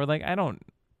grown, and we're like,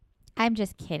 I'm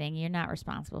just kidding. You're not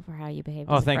responsible for how you behave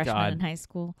Oh, as a thank freshman God. in high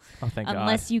school. oh, thank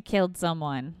Unless you killed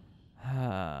someone.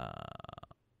 God.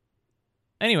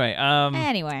 Anyway,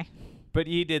 Anyway. but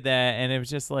he did that, and it was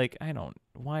just like,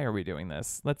 why are we doing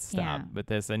this? Let's stop Yeah. with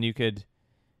this. And you could,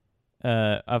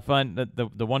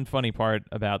 the one funny part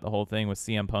about the whole thing was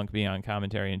CM Punk being on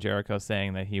commentary and Jericho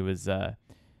saying that he was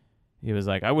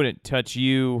like, I wouldn't touch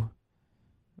you.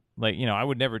 Like, I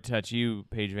would never touch you,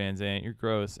 Paige Van Zandt. You're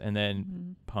gross. And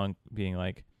then Punk being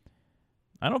like,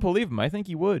 I don't believe him. I think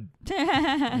he would.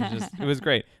 It was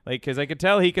great. Like, because I could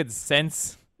tell he could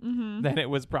sense that it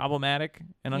was problematic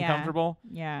and uncomfortable.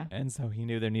 Yeah. And so he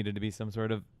knew there needed to be some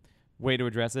sort of way to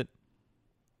address it.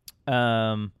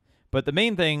 But the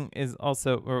main thing is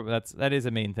also, or that is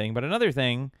a main thing. But another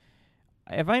thing,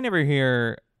 if I never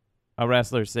hear a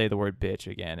wrestler say the word bitch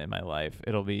again in my life,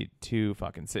 it'll be too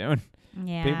fucking soon.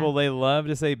 Yeah. People, they love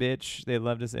to say bitch. They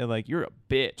love to say like, you're a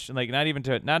bitch. And like,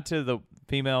 not to the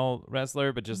female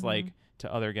wrestler, but just like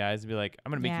to other guys, to be like,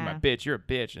 I'm gonna make you my bitch. You're a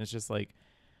bitch. And it's just like,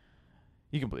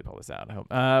 you can bleep all this out, I hope.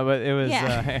 But it was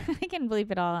I can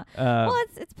bleep it all. Well,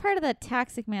 it's part of the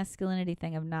toxic masculinity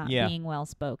thing of not being well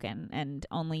spoken and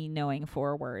only knowing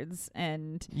 4 words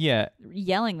and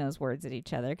yelling those words at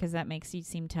each other because that makes you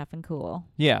seem tough and cool.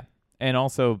 Yeah, and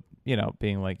also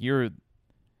being like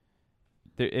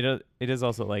it is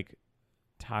also like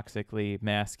toxically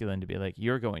masculine to be like,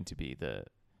 you're going to be the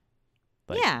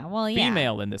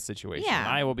female in this situation. Yeah.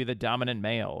 I will be the dominant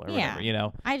male or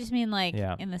whatever, I just mean like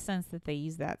in the sense that they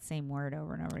use that same word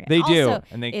over and over again. They also, do.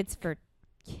 And it's for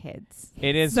kids.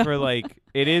 It is for like,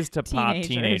 it is to pop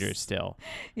teenagers still.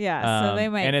 Yeah, so they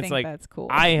might and think it's like, that's cool.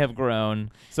 I have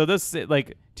grown. So this,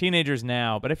 like, teenagers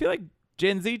now, but I feel like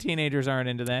Gen Z teenagers aren't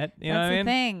into that. You know what I mean? That's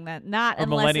the thing. That not or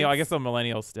unless millennial. I it's- guess they're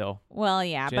millennials still. Well,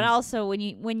 yeah, but also when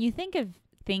you think of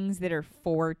things that are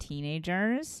for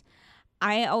teenagers,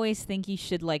 I always think you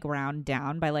should like round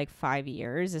down by like 5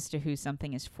 years as to who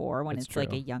something is for when That's it's like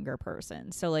true. a younger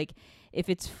person. So like if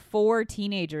it's for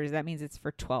teenagers, that means it's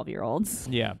for 12-year-olds.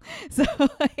 Yeah. So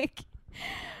like,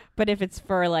 but if it's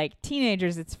for like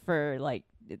teenagers, it's for like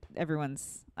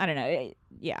everyone's. I don't know.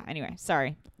 Yeah. Anyway,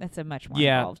 sorry. That's a much more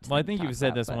involved. Well, I thing think to you've talk said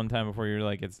about, this but- one time before. You're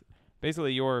like, it's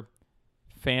basically you're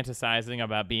fantasizing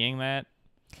about being that.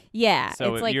 Yeah,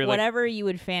 So it's like you're, like- whatever you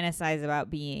would fantasize about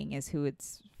being is who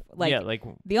it's like. Yeah, like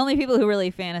The only people who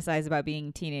really fantasize about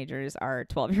being teenagers are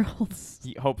 12-year-olds.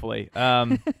 hopefully.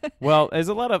 Well, there's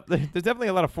definitely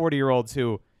a lot of 40-year-olds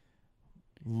who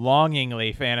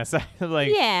longingly fantasize,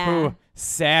 like who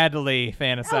sadly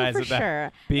fantasize for about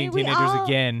sure. being I mean, we teenagers all-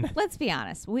 again. Let's be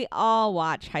honest. We all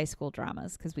watch high school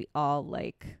dramas because we all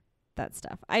like that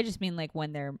stuff. I just mean like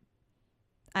when they're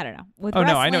I don't know. With no,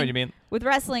 I know what you mean. With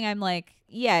wrestling, I'm like,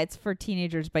 yeah, it's for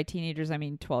teenagers. By teenagers, I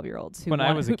mean 12-year-olds. When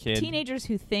I was a kid. Teenagers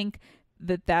who think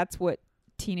that that's what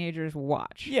teenagers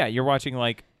watch. Yeah, you're watching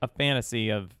like a fantasy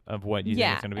of what you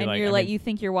think it's going to be like. And you're you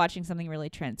think you're watching something really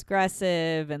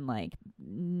transgressive and like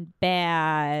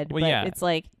bad. Well, but yeah. it's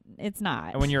like, it's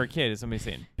not. And when you're a kid, if somebody's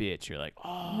saying bitch, you're like,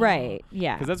 oh. Right,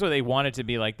 yeah. Because that's what they want it to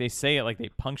be like. They say it like they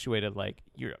punctuate it like,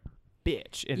 you're a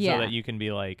bitch. And so that you can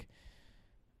be like,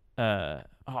 oh,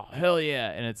 hell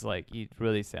yeah. And it's like, you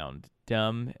really sound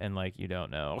dumb and like you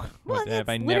don't know. Well, if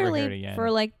I never literally hear it again.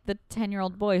 for like the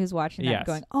 10-year-old boy who's watching that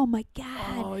going, oh my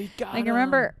God. Oh, you got Like, I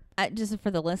remember, just for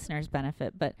the listeners'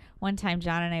 benefit, but one time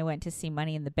John and I went to see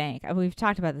Money in the Bank. We've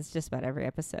talked about this just about every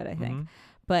episode, I think.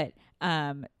 But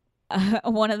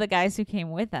one of the guys who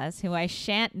came with us, who I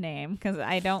shan't name because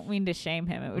I don't mean to shame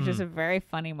him, it was just a very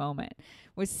funny moment,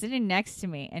 was sitting next to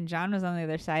me, and John was on the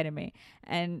other side of me.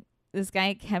 And this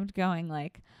guy kept going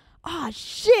like, oh,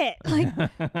 shit. Like,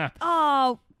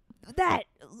 oh, that.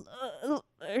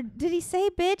 Did he say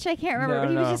bitch? I can't remember.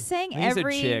 No, he was just saying he said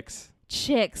chicks.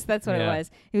 Chicks. That's what it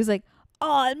was. He was like,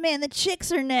 oh, man, the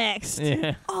chicks are next.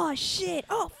 Yeah. Oh, shit.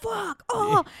 Oh, fuck.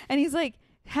 Oh. And he's like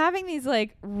having these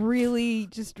like really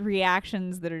just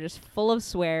reactions that are just full of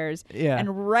swears. Yeah.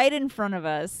 And right in front of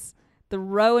us, the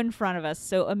row in front of us,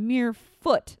 so a mere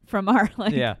foot from our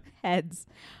heads,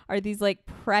 are these like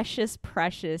precious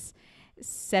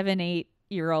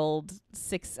 7-8-year-old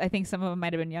 6, I think some of them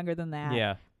might have been younger than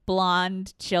that,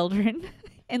 blonde children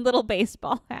in little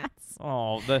baseball hats.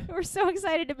 Oh, we're so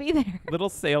excited to be there. Little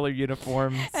sailor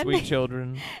uniform, sweet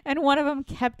children. And one of them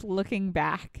kept looking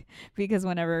back because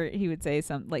whenever he would say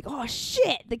something like, oh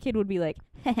shit, the kid would be like,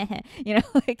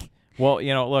 like. Well,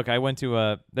 look, I went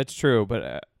to that's true,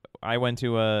 but I went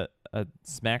to a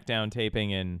SmackDown taping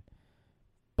in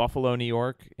Buffalo, New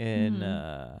York in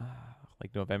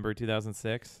like November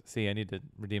 2006. See, I need to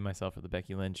redeem myself for the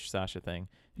Becky Lynch Sasha thing.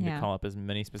 I need to call up as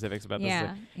many specifics about this.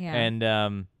 Yeah.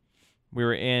 And we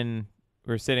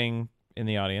were sitting in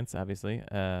the audience, obviously,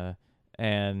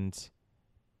 and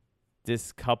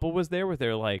this couple was there with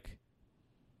their like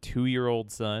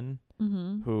 2-year-old son,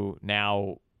 who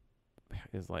now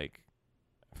is like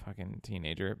a fucking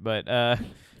teenager. But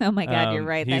oh my God, you're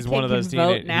right. He's that one kid of those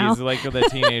teenagers. He's like the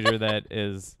teenager that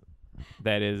is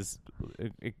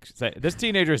this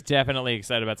teenager is definitely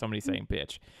excited about somebody saying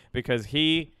bitch, because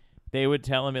they would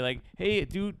tell him like, hey,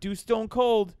 do Stone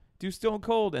Cold,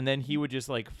 and then he would just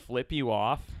like flip you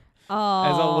off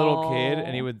as a little kid,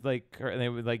 and he would like they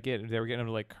were getting him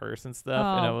to like curse and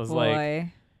stuff, and I was like,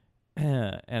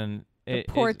 and the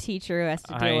poor teacher who has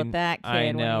to deal with that kid.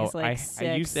 I know. When he's like 6.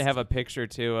 I used to have a picture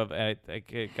too of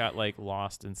it got like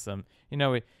lost in some.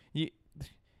 It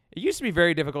used to be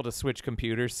very difficult to switch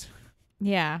computers.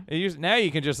 Yeah. Now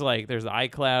you can just like, there's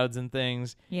iClouds and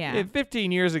things. Yeah.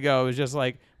 15 years ago, it was just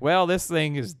like, well, this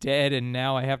thing is dead, and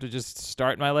now I have to just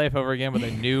start my life over again with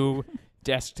a new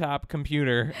desktop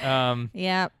computer.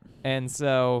 Yep. And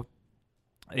so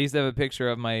I used to have a picture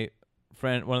of my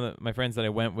friend, one of my friends that I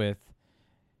went with,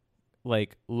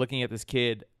 like looking at this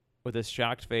kid with a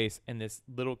shocked face, and this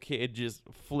little kid just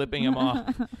flipping him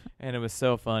off, and it was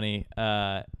so funny.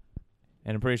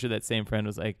 And I'm pretty sure that same friend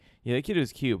was like, yeah, that kid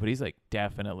was cute, but he's like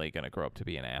definitely gonna grow up to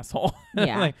be an asshole.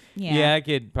 Yeah. Like, yeah, that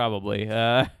kid probably.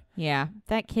 Yeah,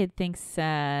 that kid thinks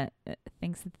that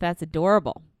that's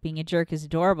adorable. Being a jerk is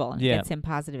adorable, and gets him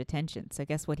positive attention. So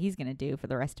guess what he's gonna do for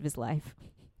the rest of his life?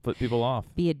 Flip people off.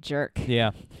 Be a jerk. Yeah.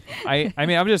 I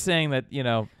mean, I'm just saying that,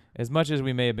 as much as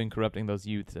we may have been corrupting those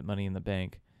youths at Money in the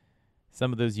Bank,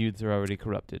 some of those youths are already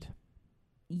corrupted.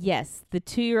 Yes, the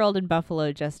 2-year-old in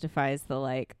Buffalo justifies the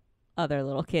like other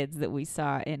little kids that we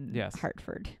saw in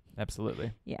Hartford.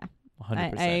 Absolutely. Yeah.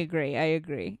 100%. I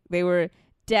agree. They were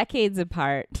decades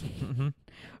apart,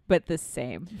 but the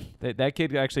same. That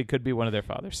kid actually could be one of their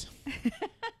fathers.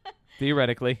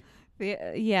 Theoretically.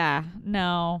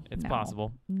 No. It's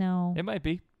possible. No. It might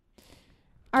be.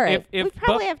 All right. We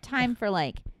probably have time for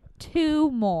like 2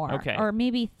 more. Okay. Or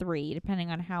maybe 3, depending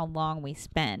on how long we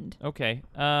spend. Okay.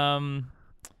 I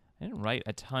didn't write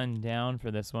a ton down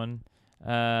for this one.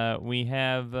 We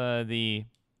have the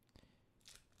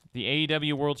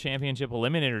AEW World Championship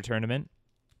Eliminator Tournament.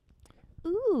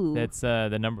 Ooh. That's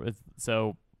the number.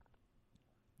 So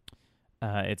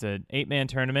it's an 8-man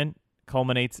tournament.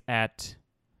 Culminates at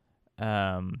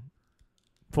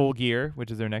Full Gear,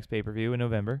 which is their next pay-per-view in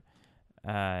November.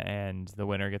 And the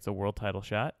winner gets a world title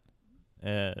shot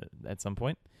at some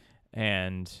point.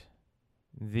 And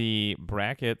the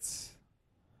brackets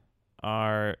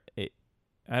are...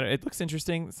 It looks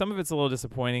interesting. Some of it's a little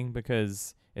disappointing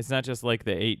because it's not just like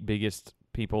the 8 biggest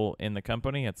people in the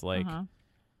company. It's like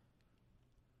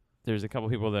there's a couple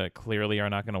people that clearly are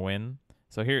not going to win.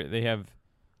 So here they have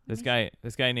this guy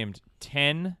named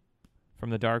 10 from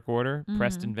the Dark Order,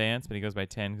 Preston Vance, but he goes by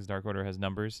 10 because Dark Order has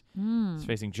numbers. He's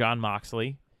facing John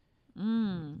Moxley.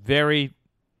 Very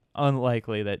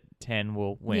unlikely that 10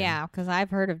 will win. Yeah, because I've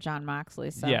heard of John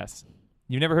Moxley. So. Yes.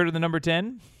 You've never heard of the number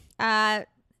 10?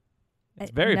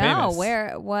 It's very famous. No,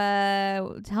 where?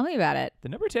 What? Tell me about it. The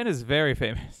number 10 is very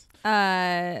famous.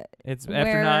 It's where,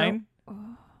 after 9.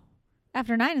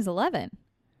 After 9 is 11.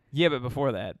 Yeah, but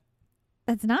before that.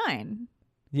 That's 9.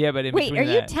 Yeah, but in Wait, between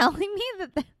are you telling me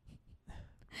that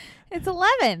it's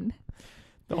 11?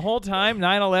 The whole time,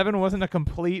 9/11 wasn't a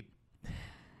complete...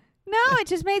 No, it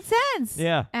just made sense.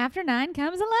 Yeah. After 9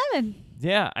 comes 11.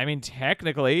 Yeah, I mean,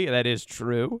 technically, that is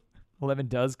true. 11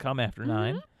 does come after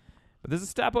 9. But there's a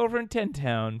stopover in 10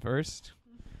 Town first.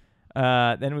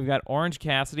 Then we've got Orange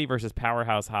Cassidy versus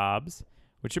Powerhouse Hobbs,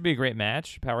 which should be a great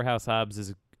match. Powerhouse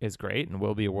Hobbs is great and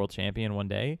will be a world champion one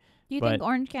day. Do you think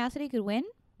Orange Cassidy could win?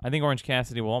 I think Orange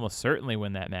Cassidy will almost certainly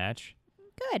win that match.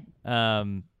 Good.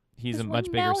 He's a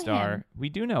much bigger star. Him. We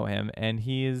do know him, and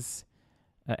he is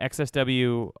an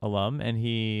XSW alum, and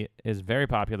he is very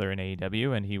popular in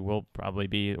AEW, and he will probably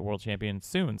be a world champion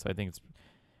soon. So I think it's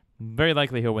very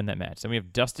likely he'll win that match. Then we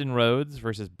have Dustin Rhodes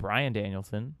versus Bryan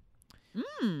Danielson.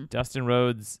 Dustin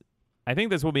Rhodes, I think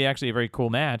this will be actually a very cool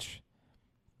match,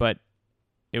 but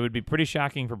it would be pretty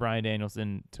shocking for Bryan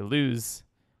Danielson to lose,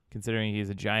 considering he's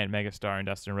a giant megastar, and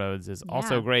Dustin Rhodes is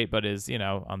also great, but is,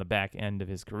 on the back end of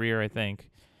his career, I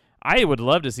think. I would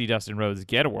love to see Dustin Rhodes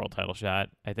get a world title shot.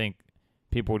 I think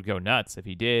people would go nuts if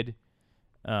he did.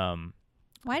 Why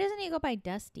doesn't he go by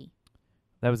Dusty?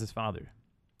 That was his father,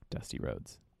 Dusty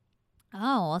Rhodes.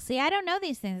 Oh, well, see, I don't know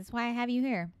these things. That's why I have you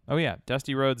here. Oh, yeah.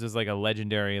 Dusty Rhodes is like a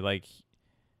legendary, like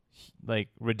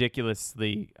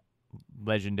ridiculously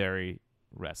legendary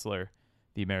wrestler.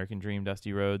 The American Dream,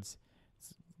 Dusty Rhodes.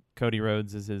 Cody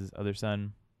Rhodes is his other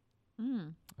son.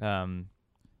 So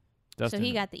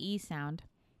he got the E sound.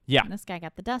 Yeah. And this guy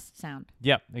got the Dust sound.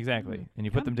 Yep, exactly. And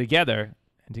you put them together,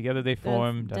 and together they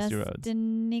form Dusty Rhodes.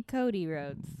 Destiny Cody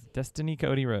Rhodes. Destiny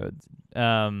Cody Rhodes.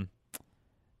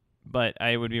 But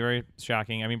it would be very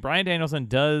shocking. I mean, Bryan Danielson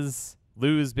does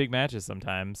lose big matches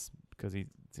sometimes because he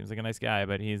seems like a nice guy,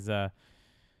 but he's I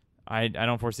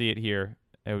don't foresee it here.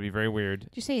 It would be very weird.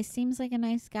 Did you say he seems like a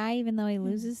nice guy even though he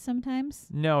loses sometimes?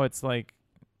 No, it's like,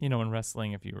 in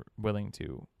wrestling, if you're willing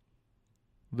to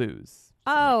lose.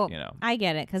 Oh, so, I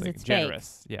get it, because it's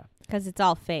generous. fake. Yeah. Because it's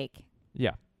all fake.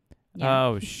 Yeah. Yeah.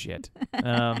 Oh, shit.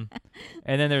 And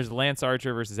then there's Lance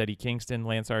Archer versus Eddie Kingston.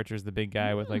 Lance Archer's the big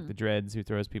guy with the dreads who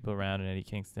throws people around, and Eddie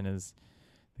Kingston is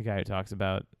the guy who talks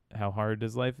about how hard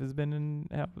his life has been and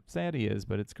how sad he is,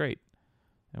 but it's great.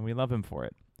 And we love him for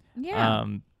it. Yeah.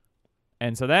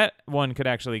 And so that one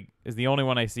is the only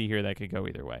one I see here that could go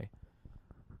either way.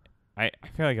 I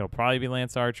feel like it'll probably be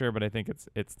Lance Archer, but I think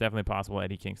it's definitely possible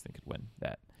Eddie Kingston could win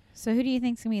that. So who do you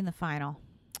think's going to be in the final?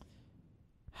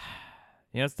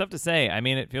 It's tough to say. I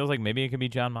mean, it feels like maybe it could be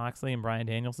John Moxley and Bryan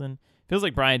Danielson. Feels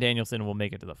like Bryan Danielson will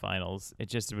make it to the finals.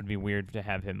 It would be weird to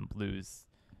have him lose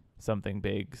something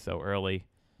big so early.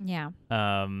 Yeah.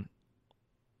 I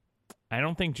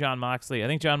don't think John Moxley... I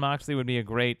think John Moxley would be a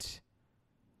great,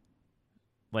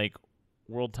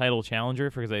 world title challenger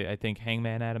because I think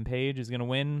Hangman Adam Page is going to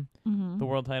win the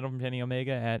world title from Kenny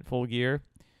Omega at Full Gear.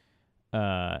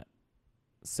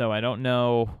 So I don't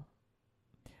know.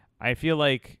 I feel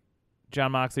like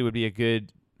John Moxley would be a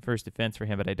good first defense for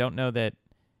him, but I don't know that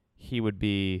he would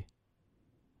be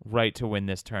right to win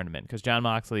this tournament because John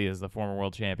Moxley is the former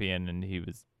world champion and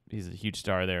he's a huge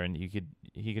star there, and he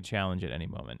could challenge at any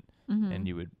moment, and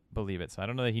you would believe it. So I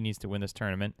don't know that he needs to win this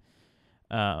tournament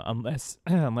unless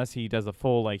he does a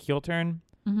full heel turn,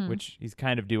 which he's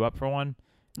kind of due up for one,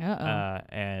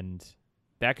 and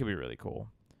that could be really cool.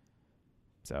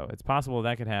 So it's possible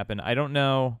that could happen. I don't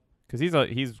know. Because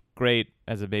he's great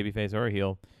as a babyface or a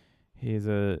heel.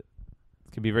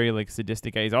 Could be very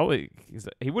sadistic guy.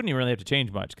 He wouldn't even really have to change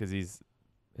much because his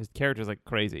character's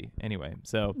crazy anyway.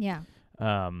 So yeah,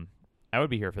 I would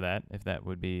be here for that if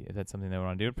that's something they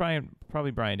want to do.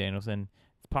 Probably Bryan Danielson.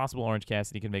 It's possible Orange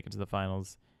Cassidy can make it to the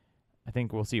finals. I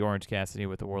think we'll see Orange Cassidy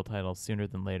with the world title sooner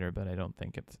than later, but I don't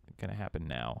think it's gonna happen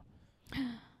now.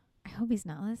 I hope he's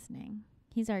not listening.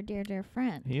 He's our dear, dear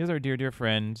friend. He is our dear, dear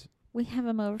friend. We have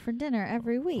him over for dinner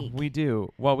every week. We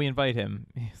do. Well, we invite him.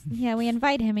 Yeah, we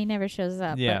invite him. He never shows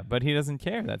up. Yeah, but he doesn't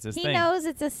care. That's his thing. He knows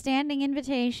it's a standing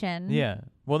invitation. Yeah.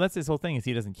 Well, that's his whole thing is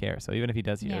he doesn't care. So even if he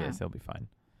does hear this, he'll be fine.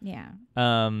 Yeah.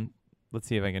 Let's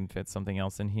see if I can fit something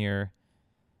else in here.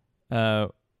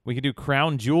 We could do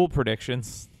crown jewel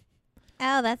predictions.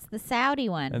 Oh, that's the Saudi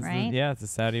one, That's right? it's a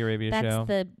Saudi Arabia show. That's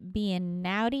the being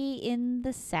naughty in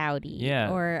the Saudi.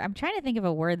 Yeah. Or I'm trying to think of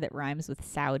a word that rhymes with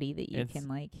Saudi that you can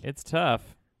like. It's tough.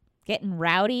 Getting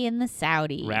rowdy in the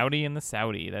Saudi. Rowdy in the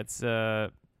Saudi. That's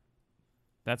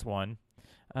one.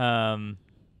 I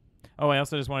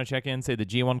also just want to check in, say the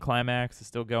G1 Climax is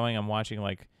still going. I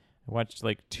watched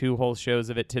 2 whole shows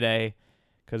of it today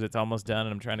because it's almost done,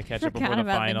 and I'm trying to catch up before the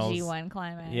finals. The G1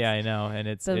 Climax. Yeah, I know, and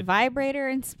it's the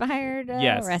vibrator-inspired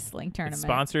wrestling tournament. It's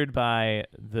sponsored by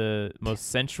the most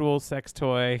sensual sex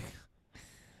toy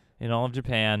in all of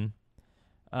Japan,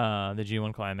 the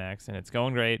G1 Climax, and it's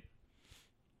going great.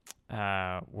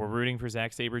 We're rooting for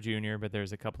Zack Sabre Jr., but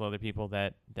there's a couple other people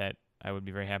that I would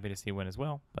be very happy to see win as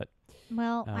well. But I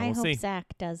we'll hope see. Zach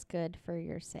does good for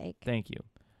your sake. Thank you.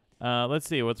 Let's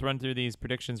see. Let's run through these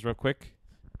predictions real quick.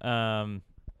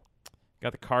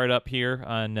 Got the card up here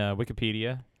on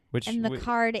Wikipedia. The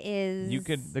card is...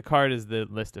 The card is the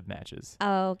list of matches.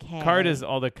 Okay. Card is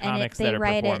all the comics that are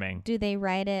performing. Do they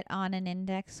write it on an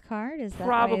index card? Is that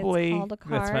probably why it's called a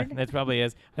card? That probably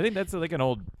is. I think that's like an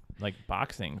old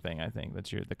boxing thing. I think that's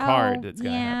the card that's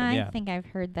gonna happen. Yeah, I think I've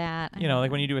heard that.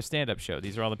 Like when you do a stand-up show,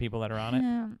 these are all the people that are on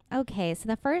it. Okay, so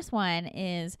the first one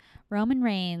is Roman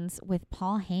Reigns with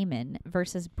Paul Heyman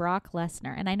versus Brock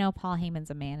Lesnar, and I know Paul Heyman's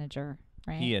a manager,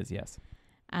 right? He is, yes.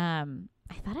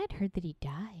 I thought I'd heard that he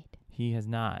died. He has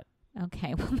not.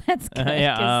 Okay, well that's good.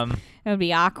 It would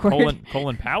be awkward.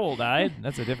 Colin Powell died.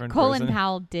 That's a different Colin person.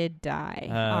 Powell did die.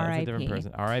 R.I.P. That's a different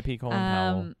person. R.I.P. Colin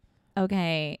Powell.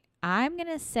 Okay, I'm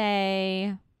gonna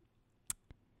say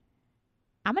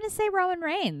Roman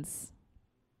Reigns.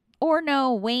 Or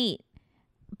no, wait,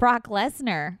 Brock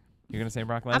Lesnar. You're gonna say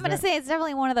Brock Lesnar? I'm gonna say it's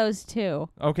definitely one of those two.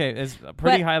 Okay, it's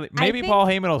pretty highly. Maybe Paul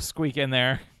Heyman will squeak in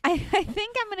there. I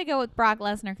think I'm gonna go with Brock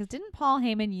Lesnar because didn't Paul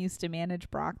Heyman used to manage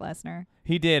Brock Lesnar?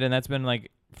 He did, and that's been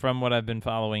from what I've been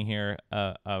following here,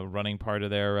 a running part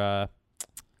of their.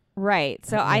 Right.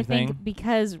 So I think thing.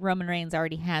 because Roman Reigns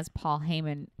already has Paul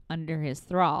Heyman under his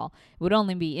thrall, it would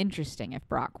only be interesting if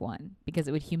Brock won because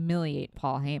it would humiliate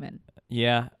Paul Heyman.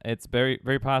 Yeah, it's very,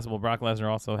 very possible. Brock Lesnar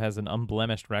also has an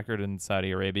unblemished record in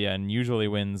Saudi Arabia and usually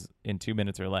wins in 2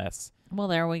 minutes or less. Well,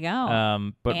 there we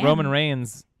go. But Roman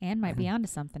Reigns... And might be onto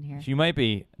something here. You might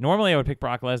be. Normally, I would pick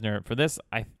Brock Lesnar. For this,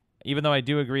 even though I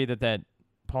do agree that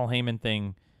Paul Heyman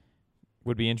thing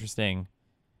would be interesting,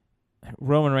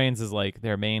 Roman Reigns is like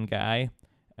their main guy,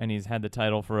 and he's had the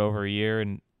title for over a year,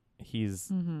 and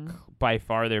he's by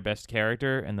far their best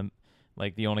character and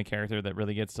the only character that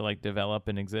really gets to develop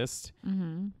and exist.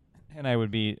 Mm-hmm. And I would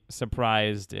be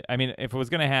surprised. I mean, if it was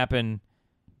going to happen,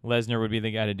 Lesnar would be the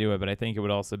guy to do it, but I think it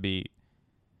would also be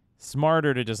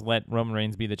smarter to just let Roman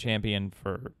Reigns be the champion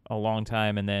for a long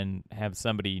time and then have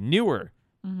somebody newer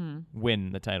win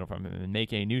the title from him and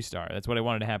make a new star. That's what I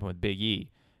wanted to happen with Big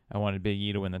E. I wanted Big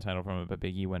E to win the title from him, but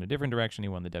Big E went a different direction. He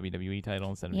won the WWE title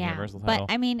instead of the Universal title.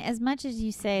 But I mean, as much as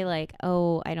you say I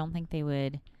don't think they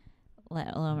would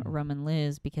let Roman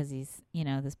lose because he's,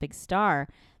 this big star,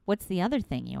 what's the other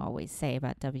thing you always say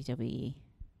about WWE?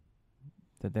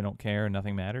 That they don't care and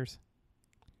nothing matters?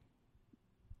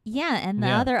 Yeah, and the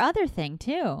other thing,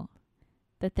 too.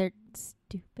 That they're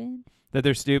stupid. That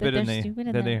they're stupid and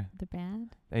they're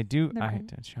bad. They do.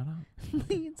 Shut Shut up.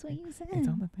 That's what you said. It's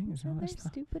on the thing. They're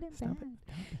stupid and Stop bad.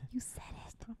 it. You said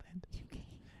it. Stop it. Okay.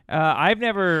 I've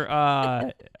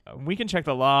never. We can check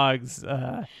the logs.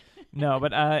 No,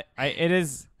 but it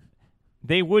is.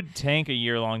 They would tank a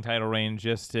year-long title reign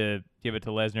just to give it to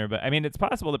Lesnar. But I mean, it's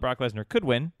possible that Brock Lesnar could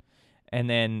win, and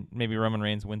then maybe Roman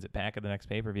Reigns wins it back at the next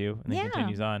pay-per-view and then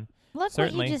continues on. Look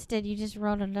Certainly. what you just did. You just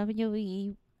wrote a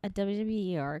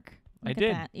WWE arc. I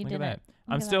did. Look at that.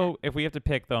 I'm still. If we have to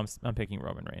pick, though, I'm picking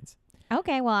Roman Reigns.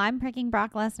 Okay, well, I'm picking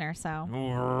Brock Lesnar. So.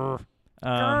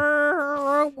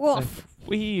 Wolf.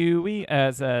 We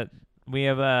have the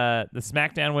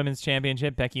SmackDown Women's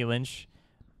Championship. Becky Lynch,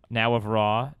 now of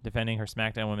Raw, defending her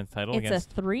SmackDown Women's title. It's a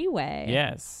three-way.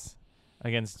 Yes,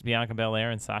 against Bianca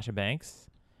Belair and Sasha Banks.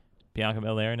 Bianca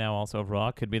Belair, now also of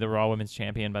Raw, could be the Raw Women's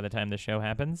Champion by the time the show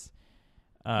happens.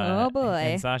 Oh boy!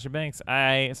 And Sasha Banks.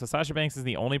 So Sasha Banks is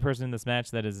the only person in this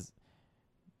match that is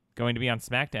going to be on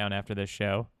SmackDown after this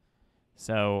show.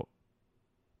 So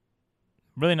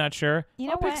really not sure.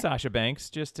 I'll pick Sasha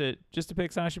Banks just to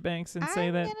pick Sasha Banks and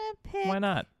say that. Why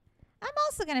not? I'm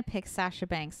also gonna pick Sasha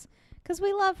Banks because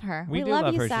we love her. We do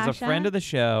love you, her. Sasha. She's a friend of the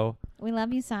show. We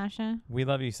love you, Sasha. We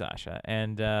love you, Sasha,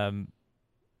 and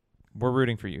we're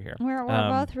rooting for you here. We're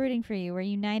both rooting for you. We're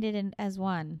united as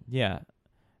one. Yeah.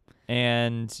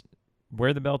 And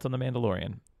wear the belt on The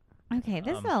Mandalorian. Okay,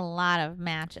 this is a lot of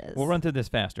matches. We'll run through this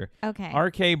faster. Okay.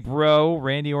 RK Bro,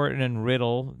 Randy Orton, and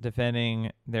Riddle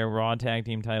defending their Raw Tag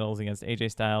Team titles against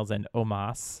AJ Styles and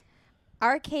Omos.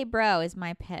 RK Bro is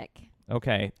my pick.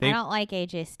 Okay. I don't like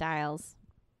AJ Styles.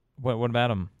 What about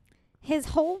him? His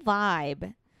whole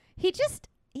vibe. He just,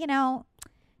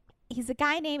 he's a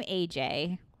guy named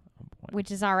AJ,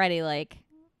 which is already like,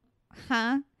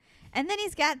 huh? And then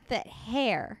he's got that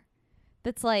hair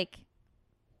that's like,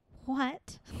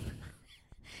 what?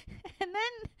 And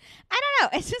then, I don't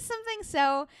know. It's just something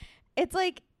it's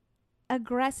like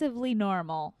aggressively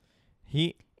normal.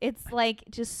 It's like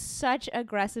just such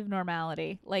aggressive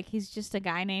normality. Like he's just a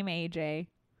guy named AJ.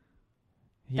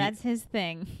 That's his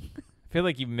thing. I feel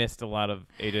like you missed a lot of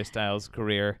AJ Styles'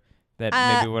 career that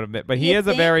maybe would have been. But he is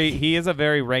a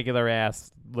very regular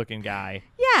ass looking guy.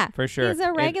 Yeah. For sure. He's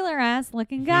a regular ass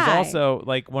looking guy. He's also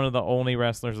like one of the only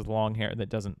wrestlers with long hair that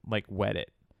doesn't like wet it.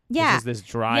 Yeah. It's just this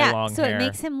dry long hair. So it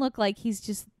makes him look like he's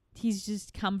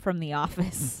just come from the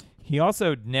office. He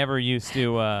also never used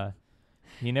to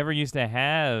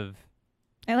have.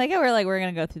 I like how we're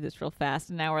gonna go through this real fast,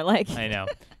 and now we're like. I know.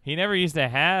 He never used to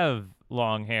have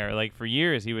long hair. Like for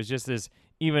years, he was just this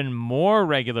even more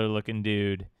regular looking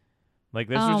dude. Like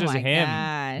this was just him.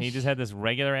 Gosh. He just had this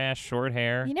regular ass short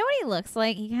hair. You know what he looks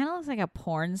like? He kind of looks like a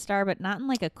porn star, but not in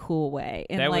like a cool way.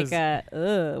 In that like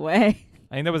a way.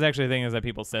 I think that was actually the thing is that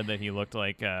people said that he looked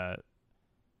like a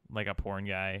porn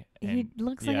guy. He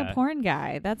looks like a porn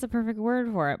guy. That's a perfect word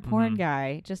for it. Porn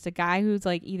guy. Just a guy who's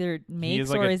like either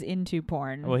makes or is into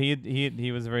porn. Well,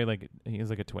 he was very he was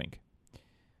like a twink.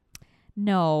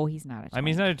 No, he's not a twink. I mean,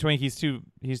 he's not a twink. He's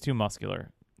too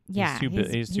muscular. Yeah,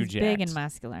 he's too jacked big and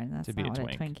muscular, and that's to be not a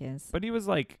what a twink is. But he was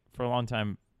like for a long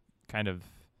time, kind of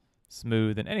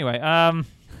smooth. And anyway, I'm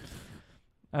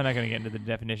not going to get into the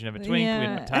definition of a twink. Yeah. We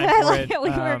don't have time for it. We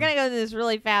were going to go through this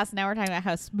really fast. Now we're talking about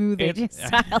how smooth AJ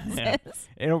Styles is.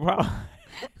 It'll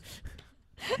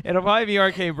probably be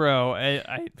RK Bro.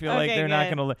 I feel like they're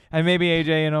not going to. Maybe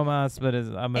AJ and Omos, but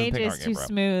I'm going to pick RK AJ's too Bro.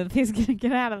 smooth. He's going to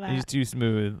get out of that. He's too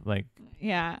smooth. Like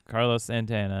Carlos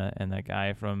Santana and that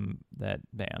guy from that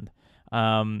band.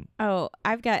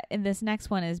 I've got, and this next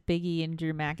one is Big E and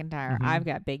Drew McIntyre. I've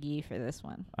got Big E for this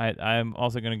one. I'm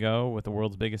also going to go with the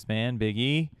world's biggest man, Big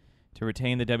E, to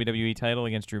retain the WWE title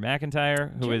against Drew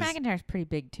McIntyre. Drew McIntyre's pretty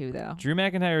big too, though. Drew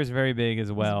McIntyre is very big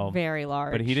as well. He's very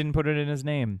large. But he didn't put it in his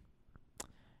name.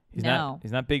 He's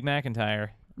not Big McIntyre.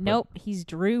 Nope, he's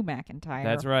Drew McIntyre.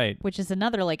 That's right. Which is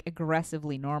another like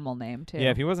aggressively normal name too.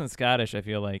 Yeah, if he wasn't Scottish, I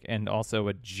feel like, and also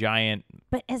a giant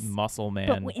muscle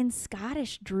man. But in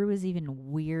Scottish, Drew is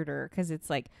even weirder because it's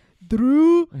like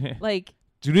Drew, like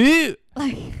Drew.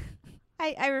 Like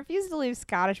I refuse to believe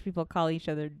Scottish people call each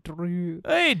other Drew.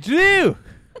 Hey, Drew.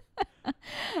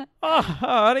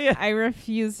 How do you? I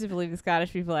refuse to believe the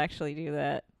Scottish people actually do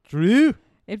that. Drew.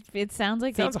 It sounds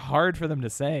like sounds hard for them to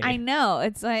say. I know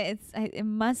it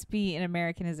must be an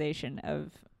Americanization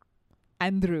of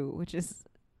Andrew, which is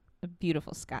a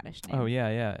beautiful Scottish name. Oh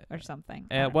yeah, or something.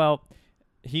 Well,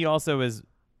 he also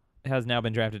has now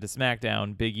been drafted to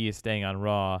SmackDown. Big E is staying on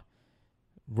Raw.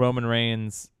 Roman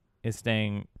Reigns is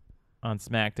staying on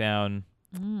SmackDown.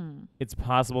 It's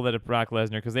possible that if Brock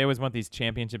Lesnar, because they always want these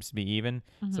championships to be even,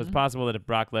 so it's possible that if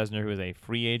Brock Lesnar, who is a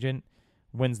free agent,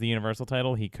 wins the Universal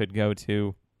title, he could go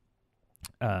to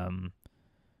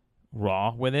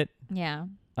Raw with it. Yeah.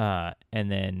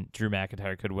 And then Drew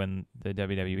McIntyre could win the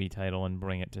WWE title and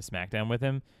bring it to SmackDown with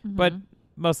him. But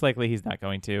most likely he's not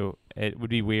going to. It would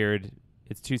be weird.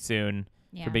 It's too soon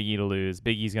for Big E to lose.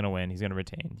 Big E's going to win. He's going to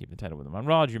retain, keep the title with him on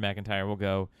Raw. Drew McIntyre will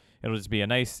go. It'll just be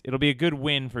it'll be a good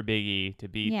win for Big E to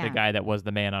beat the guy that was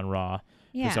the man on Raw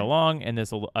for so long. And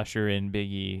this will usher in Big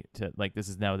E to, this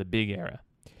is now the big era.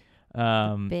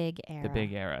 The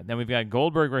big era. Then we've got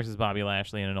Goldberg versus Bobby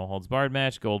Lashley in a no-holds-barred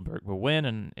match. Goldberg will win,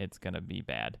 and it's going to be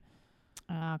bad.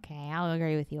 Okay, I'll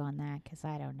agree with you on that because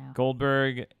I don't know.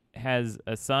 Goldberg has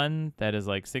a son that is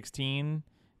 16,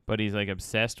 but he's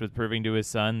obsessed with proving to his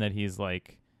son that he's a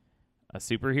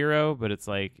superhero. But it's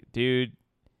dude,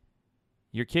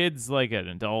 your kid's an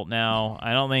adult now.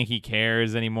 I don't think he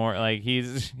cares anymore.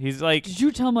 He's Did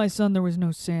you tell my son there was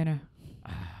no Santa?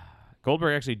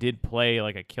 Goldberg actually did play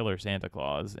a killer Santa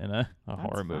Claus in a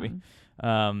horror movie.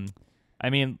 I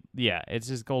mean, yeah, it's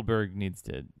just Goldberg needs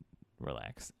to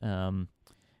relax. And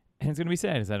it's going to be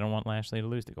sad because I don't want Lashley to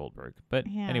lose to Goldberg. But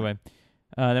anyway,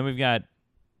 then we've got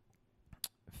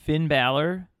Finn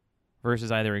Balor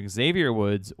versus either Xavier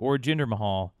Woods or Jinder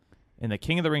Mahal in the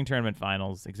King of the Ring tournament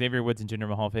finals. Xavier Woods and Jinder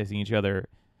Mahal facing each other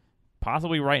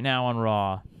possibly right now on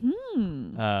Raw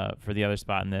for the other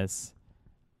spot in this.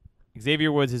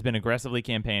 Xavier Woods has been aggressively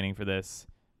campaigning for this.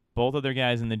 both other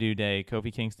guys in the New Day,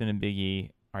 Kofi Kingston and Big E,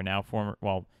 are now former.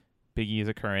 Well, Big E is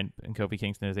a current, and Kofi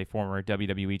Kingston is a former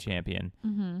WWE champion.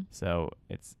 Mm-hmm. So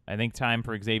it's, I think, time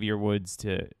for Xavier Woods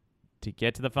to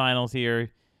get to the finals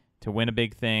here, to win a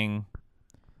big thing.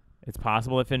 It's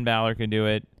possible that Finn Balor can do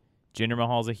it. Jinder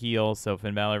Mahal's a heel, so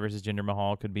Finn Balor versus Jinder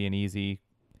Mahal could be an easy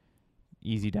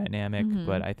dynamic. Mm-hmm.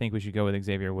 But I think we should go with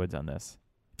Xavier Woods on this.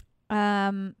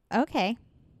 Okay.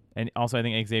 And also, I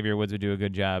think Xavier Woods would do a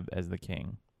good job as the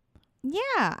king.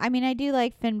 Yeah, I mean, I do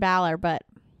like Finn Balor, but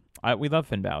We love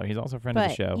Finn Balor. He's also a friend of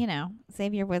the show. you know,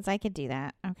 Xavier Woods, I could do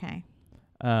that. Okay.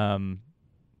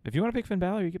 If you want to pick Finn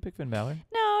Balor, you could pick Finn Balor.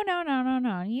 No.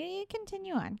 You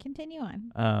continue on.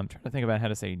 I'm trying to think about how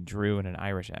to say Drew in an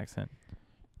Irish accent.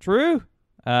 Drew?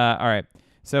 All right.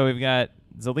 So we've got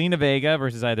Zelina Vega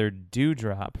versus either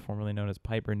Dewdrop, formerly known as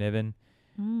Piper Niven,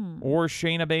 or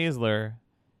Shayna Baszler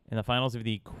in the finals of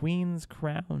the Queen's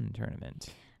Crown tournament.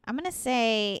 I'm going to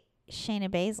say Shayna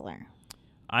Baszler.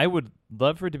 I would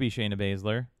love for it to be Shayna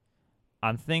Baszler.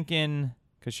 I'm thinking,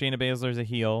 because Shayna Baszler's a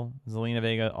heel, Zelina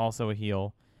Vega also a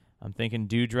heel, I'm thinking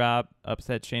Dewdrop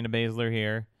upset Shayna Baszler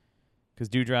here, because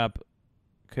Dewdrop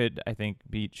could, I think,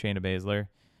 beat Shayna Baszler,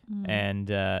 and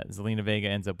Zelina Vega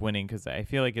ends up winning, because I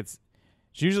feel like it's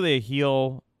usually a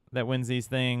heel that wins these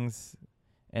things,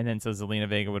 and then so Zelina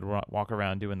Vega would walk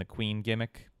around doing the queen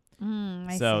gimmick.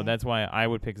 I So see. that's why I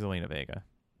would pick Zelina Vega.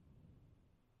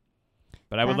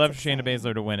 But I would love Shayna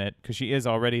Baszler to win it, because she is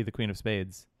already the Queen of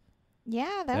Spades.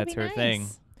 Yeah, that would be That's her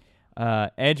nice. thing.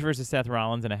 Edge versus Seth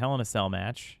Rollins in a Hell in a Cell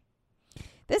match.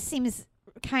 This seems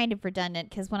kind of redundant,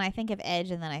 because when I think of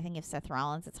Edge and then I think of Seth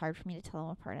Rollins, it's hard for me to tell them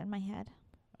apart in my head.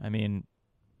 I mean,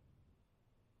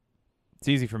 it's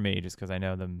easy for me just because I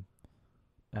know them,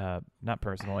 not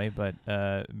personally, but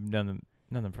known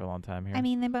them for a long time here. I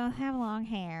mean, they both have long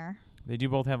hair. They do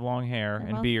both have long hair They're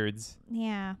and both- beards.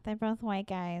 Yeah, they're both white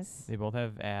guys. They both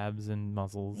have abs and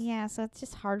muscles. Yeah, so it's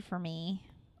just hard for me.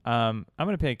 I'm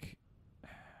gonna pick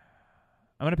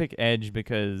Edge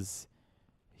because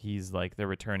he's like the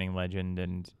returning legend,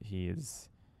 and he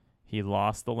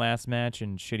lost the last match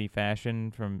in shitty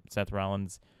fashion from Seth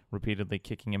Rollins repeatedly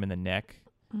kicking him in the neck.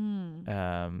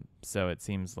 So it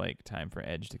seems like time for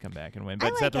Edge to come back and win. But I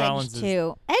like Seth Rollins Edge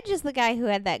too. Edge is the guy who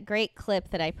had that great clip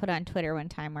that I put on Twitter one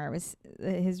time where it was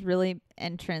his really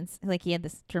entrance, like he had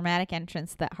this dramatic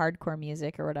entrance, that hardcore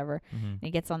music or whatever. And he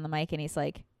gets on the mic and he's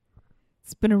like,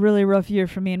 "It's been a really rough year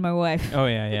for me and my wife." Oh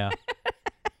yeah.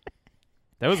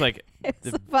 That was like It's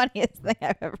the funniest thing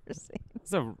I've ever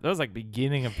seen. that was like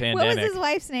beginning of What pandemic. was his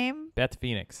wife's name? Beth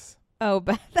Phoenix. Oh,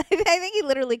 Beth. I think he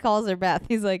literally calls her Beth.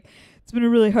 He's like, "It's been a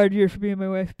really hard year for me and my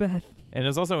wife, Beth." And it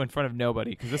was also in front of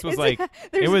nobody, because this was It's- like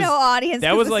there's was- no audience. that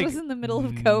 'cause was this like was in the middle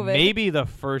of COVID. maybe the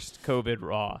first COVID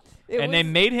Raw. They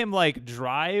made him like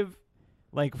drive,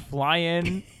 like fly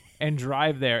in and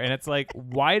drive there, and it's like,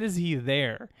 why does he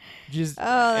there? Just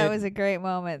that was a great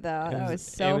moment, though. That was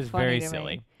so it was funny very to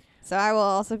silly. me. So I will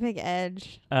also pick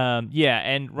Edge. Yeah,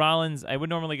 and Rollins, I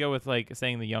would normally go with like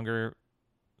saying the younger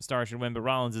star should win, but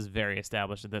Rollins is very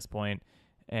established at this point,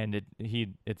 and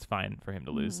it's fine for him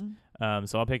to lose.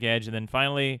 So I'll pick Edge, and then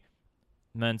finally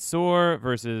Mansoor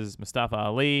versus Mustafa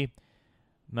Ali.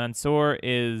 Mansoor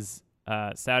is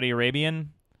Saudi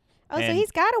Arabian. Oh, so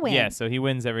he's got to win. Yeah, so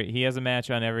he has a match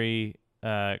on every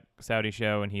Saudi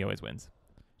show, and he always wins.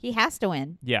 He has to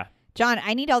win. Yeah. John,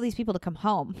 I need all these people to come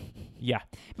home. Yeah.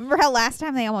 Remember how last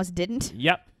time they almost didn't?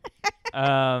 Yep.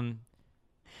 And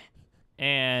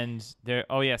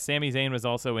Sami Zayn was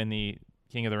also in the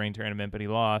King of the Ring tournament, but he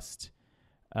lost.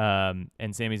 And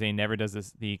Sami Zayn never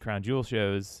does the Crown Jewel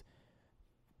shows.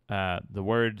 The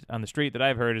word on the street that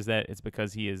I've heard is that it's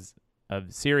because he is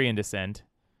of Syrian descent,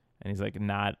 and he's like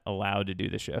not allowed to do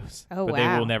the shows. Oh, but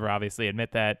wow. they will never obviously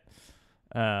admit that.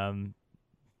 And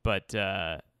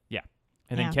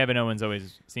then Kevin Owens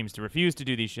always seems to refuse to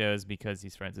do these shows because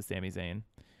he's friends with Sami Zayn.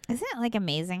 Isn't it like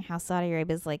amazing how Saudi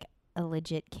Arabia is like a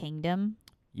legit kingdom?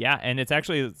 Yeah, and it's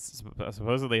actually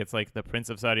supposedly it's like the Prince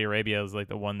of Saudi Arabia is like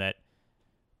the one that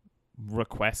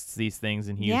requests these things,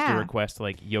 and he used to request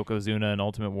like Yokozuna and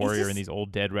Ultimate Warrior and these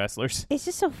old dead wrestlers. It's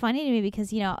just so funny to me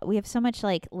because, you know, we have so much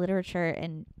like literature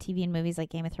and TV and movies like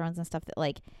Game of Thrones and stuff that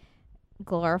like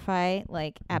glorify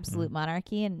like absolute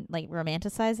monarchy and like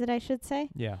romanticize it, I should say.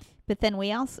 Yeah. But then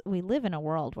we live in a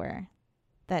world where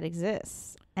that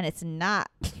exists, and it's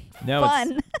not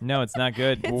fun. It's not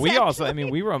good. It's we also,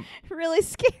 we were really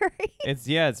scary.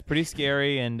 It's pretty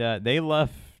scary, and they love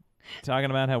talking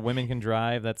about how women can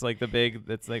drive. That's like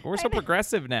we're so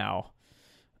progressive now.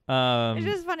 It's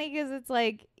just funny because it's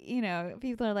like, you know,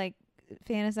 people are like,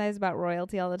 fantasize about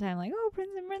royalty all the time, like, oh,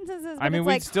 prince and princesses. But I mean, it's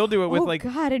we like, still do it with oh like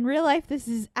God, in real life, this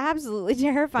is absolutely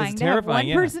terrifying. It's to have terrifying, one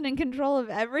yeah. person in control of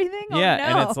everything. yeah,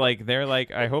 oh, no. and it's like they're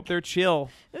like, I hope they're chill.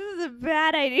 This is a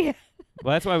bad idea.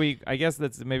 Well, that's why I guess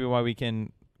that's maybe why we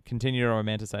can continue to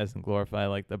romanticize and glorify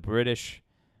like the British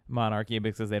monarchy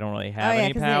because they don't really have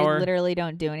any power. They literally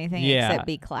don't do anything except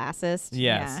be classist.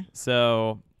 Yes.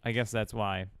 So I guess that's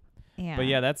why. Yeah. But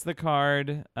yeah, that's the card.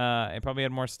 It probably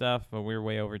had more stuff, but we were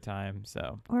way over time.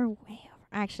 So we're way over.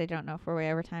 I actually don't know if we're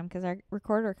way over time because our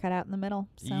recorder cut out in the middle.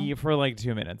 So. Yeah, for like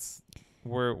 2 minutes.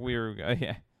 We're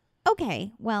yeah.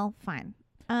 Okay. Well, fine.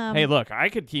 Hey, look, I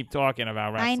could keep talking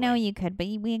about wrestling. I know you could, but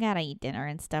we gotta eat dinner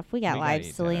and stuff. We got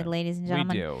lives to lead, ladies and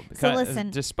gentlemen. We do. So listen,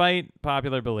 despite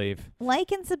popular belief,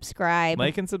 like and subscribe.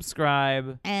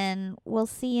 And we'll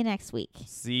see see you next week.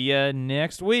 See you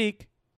next week.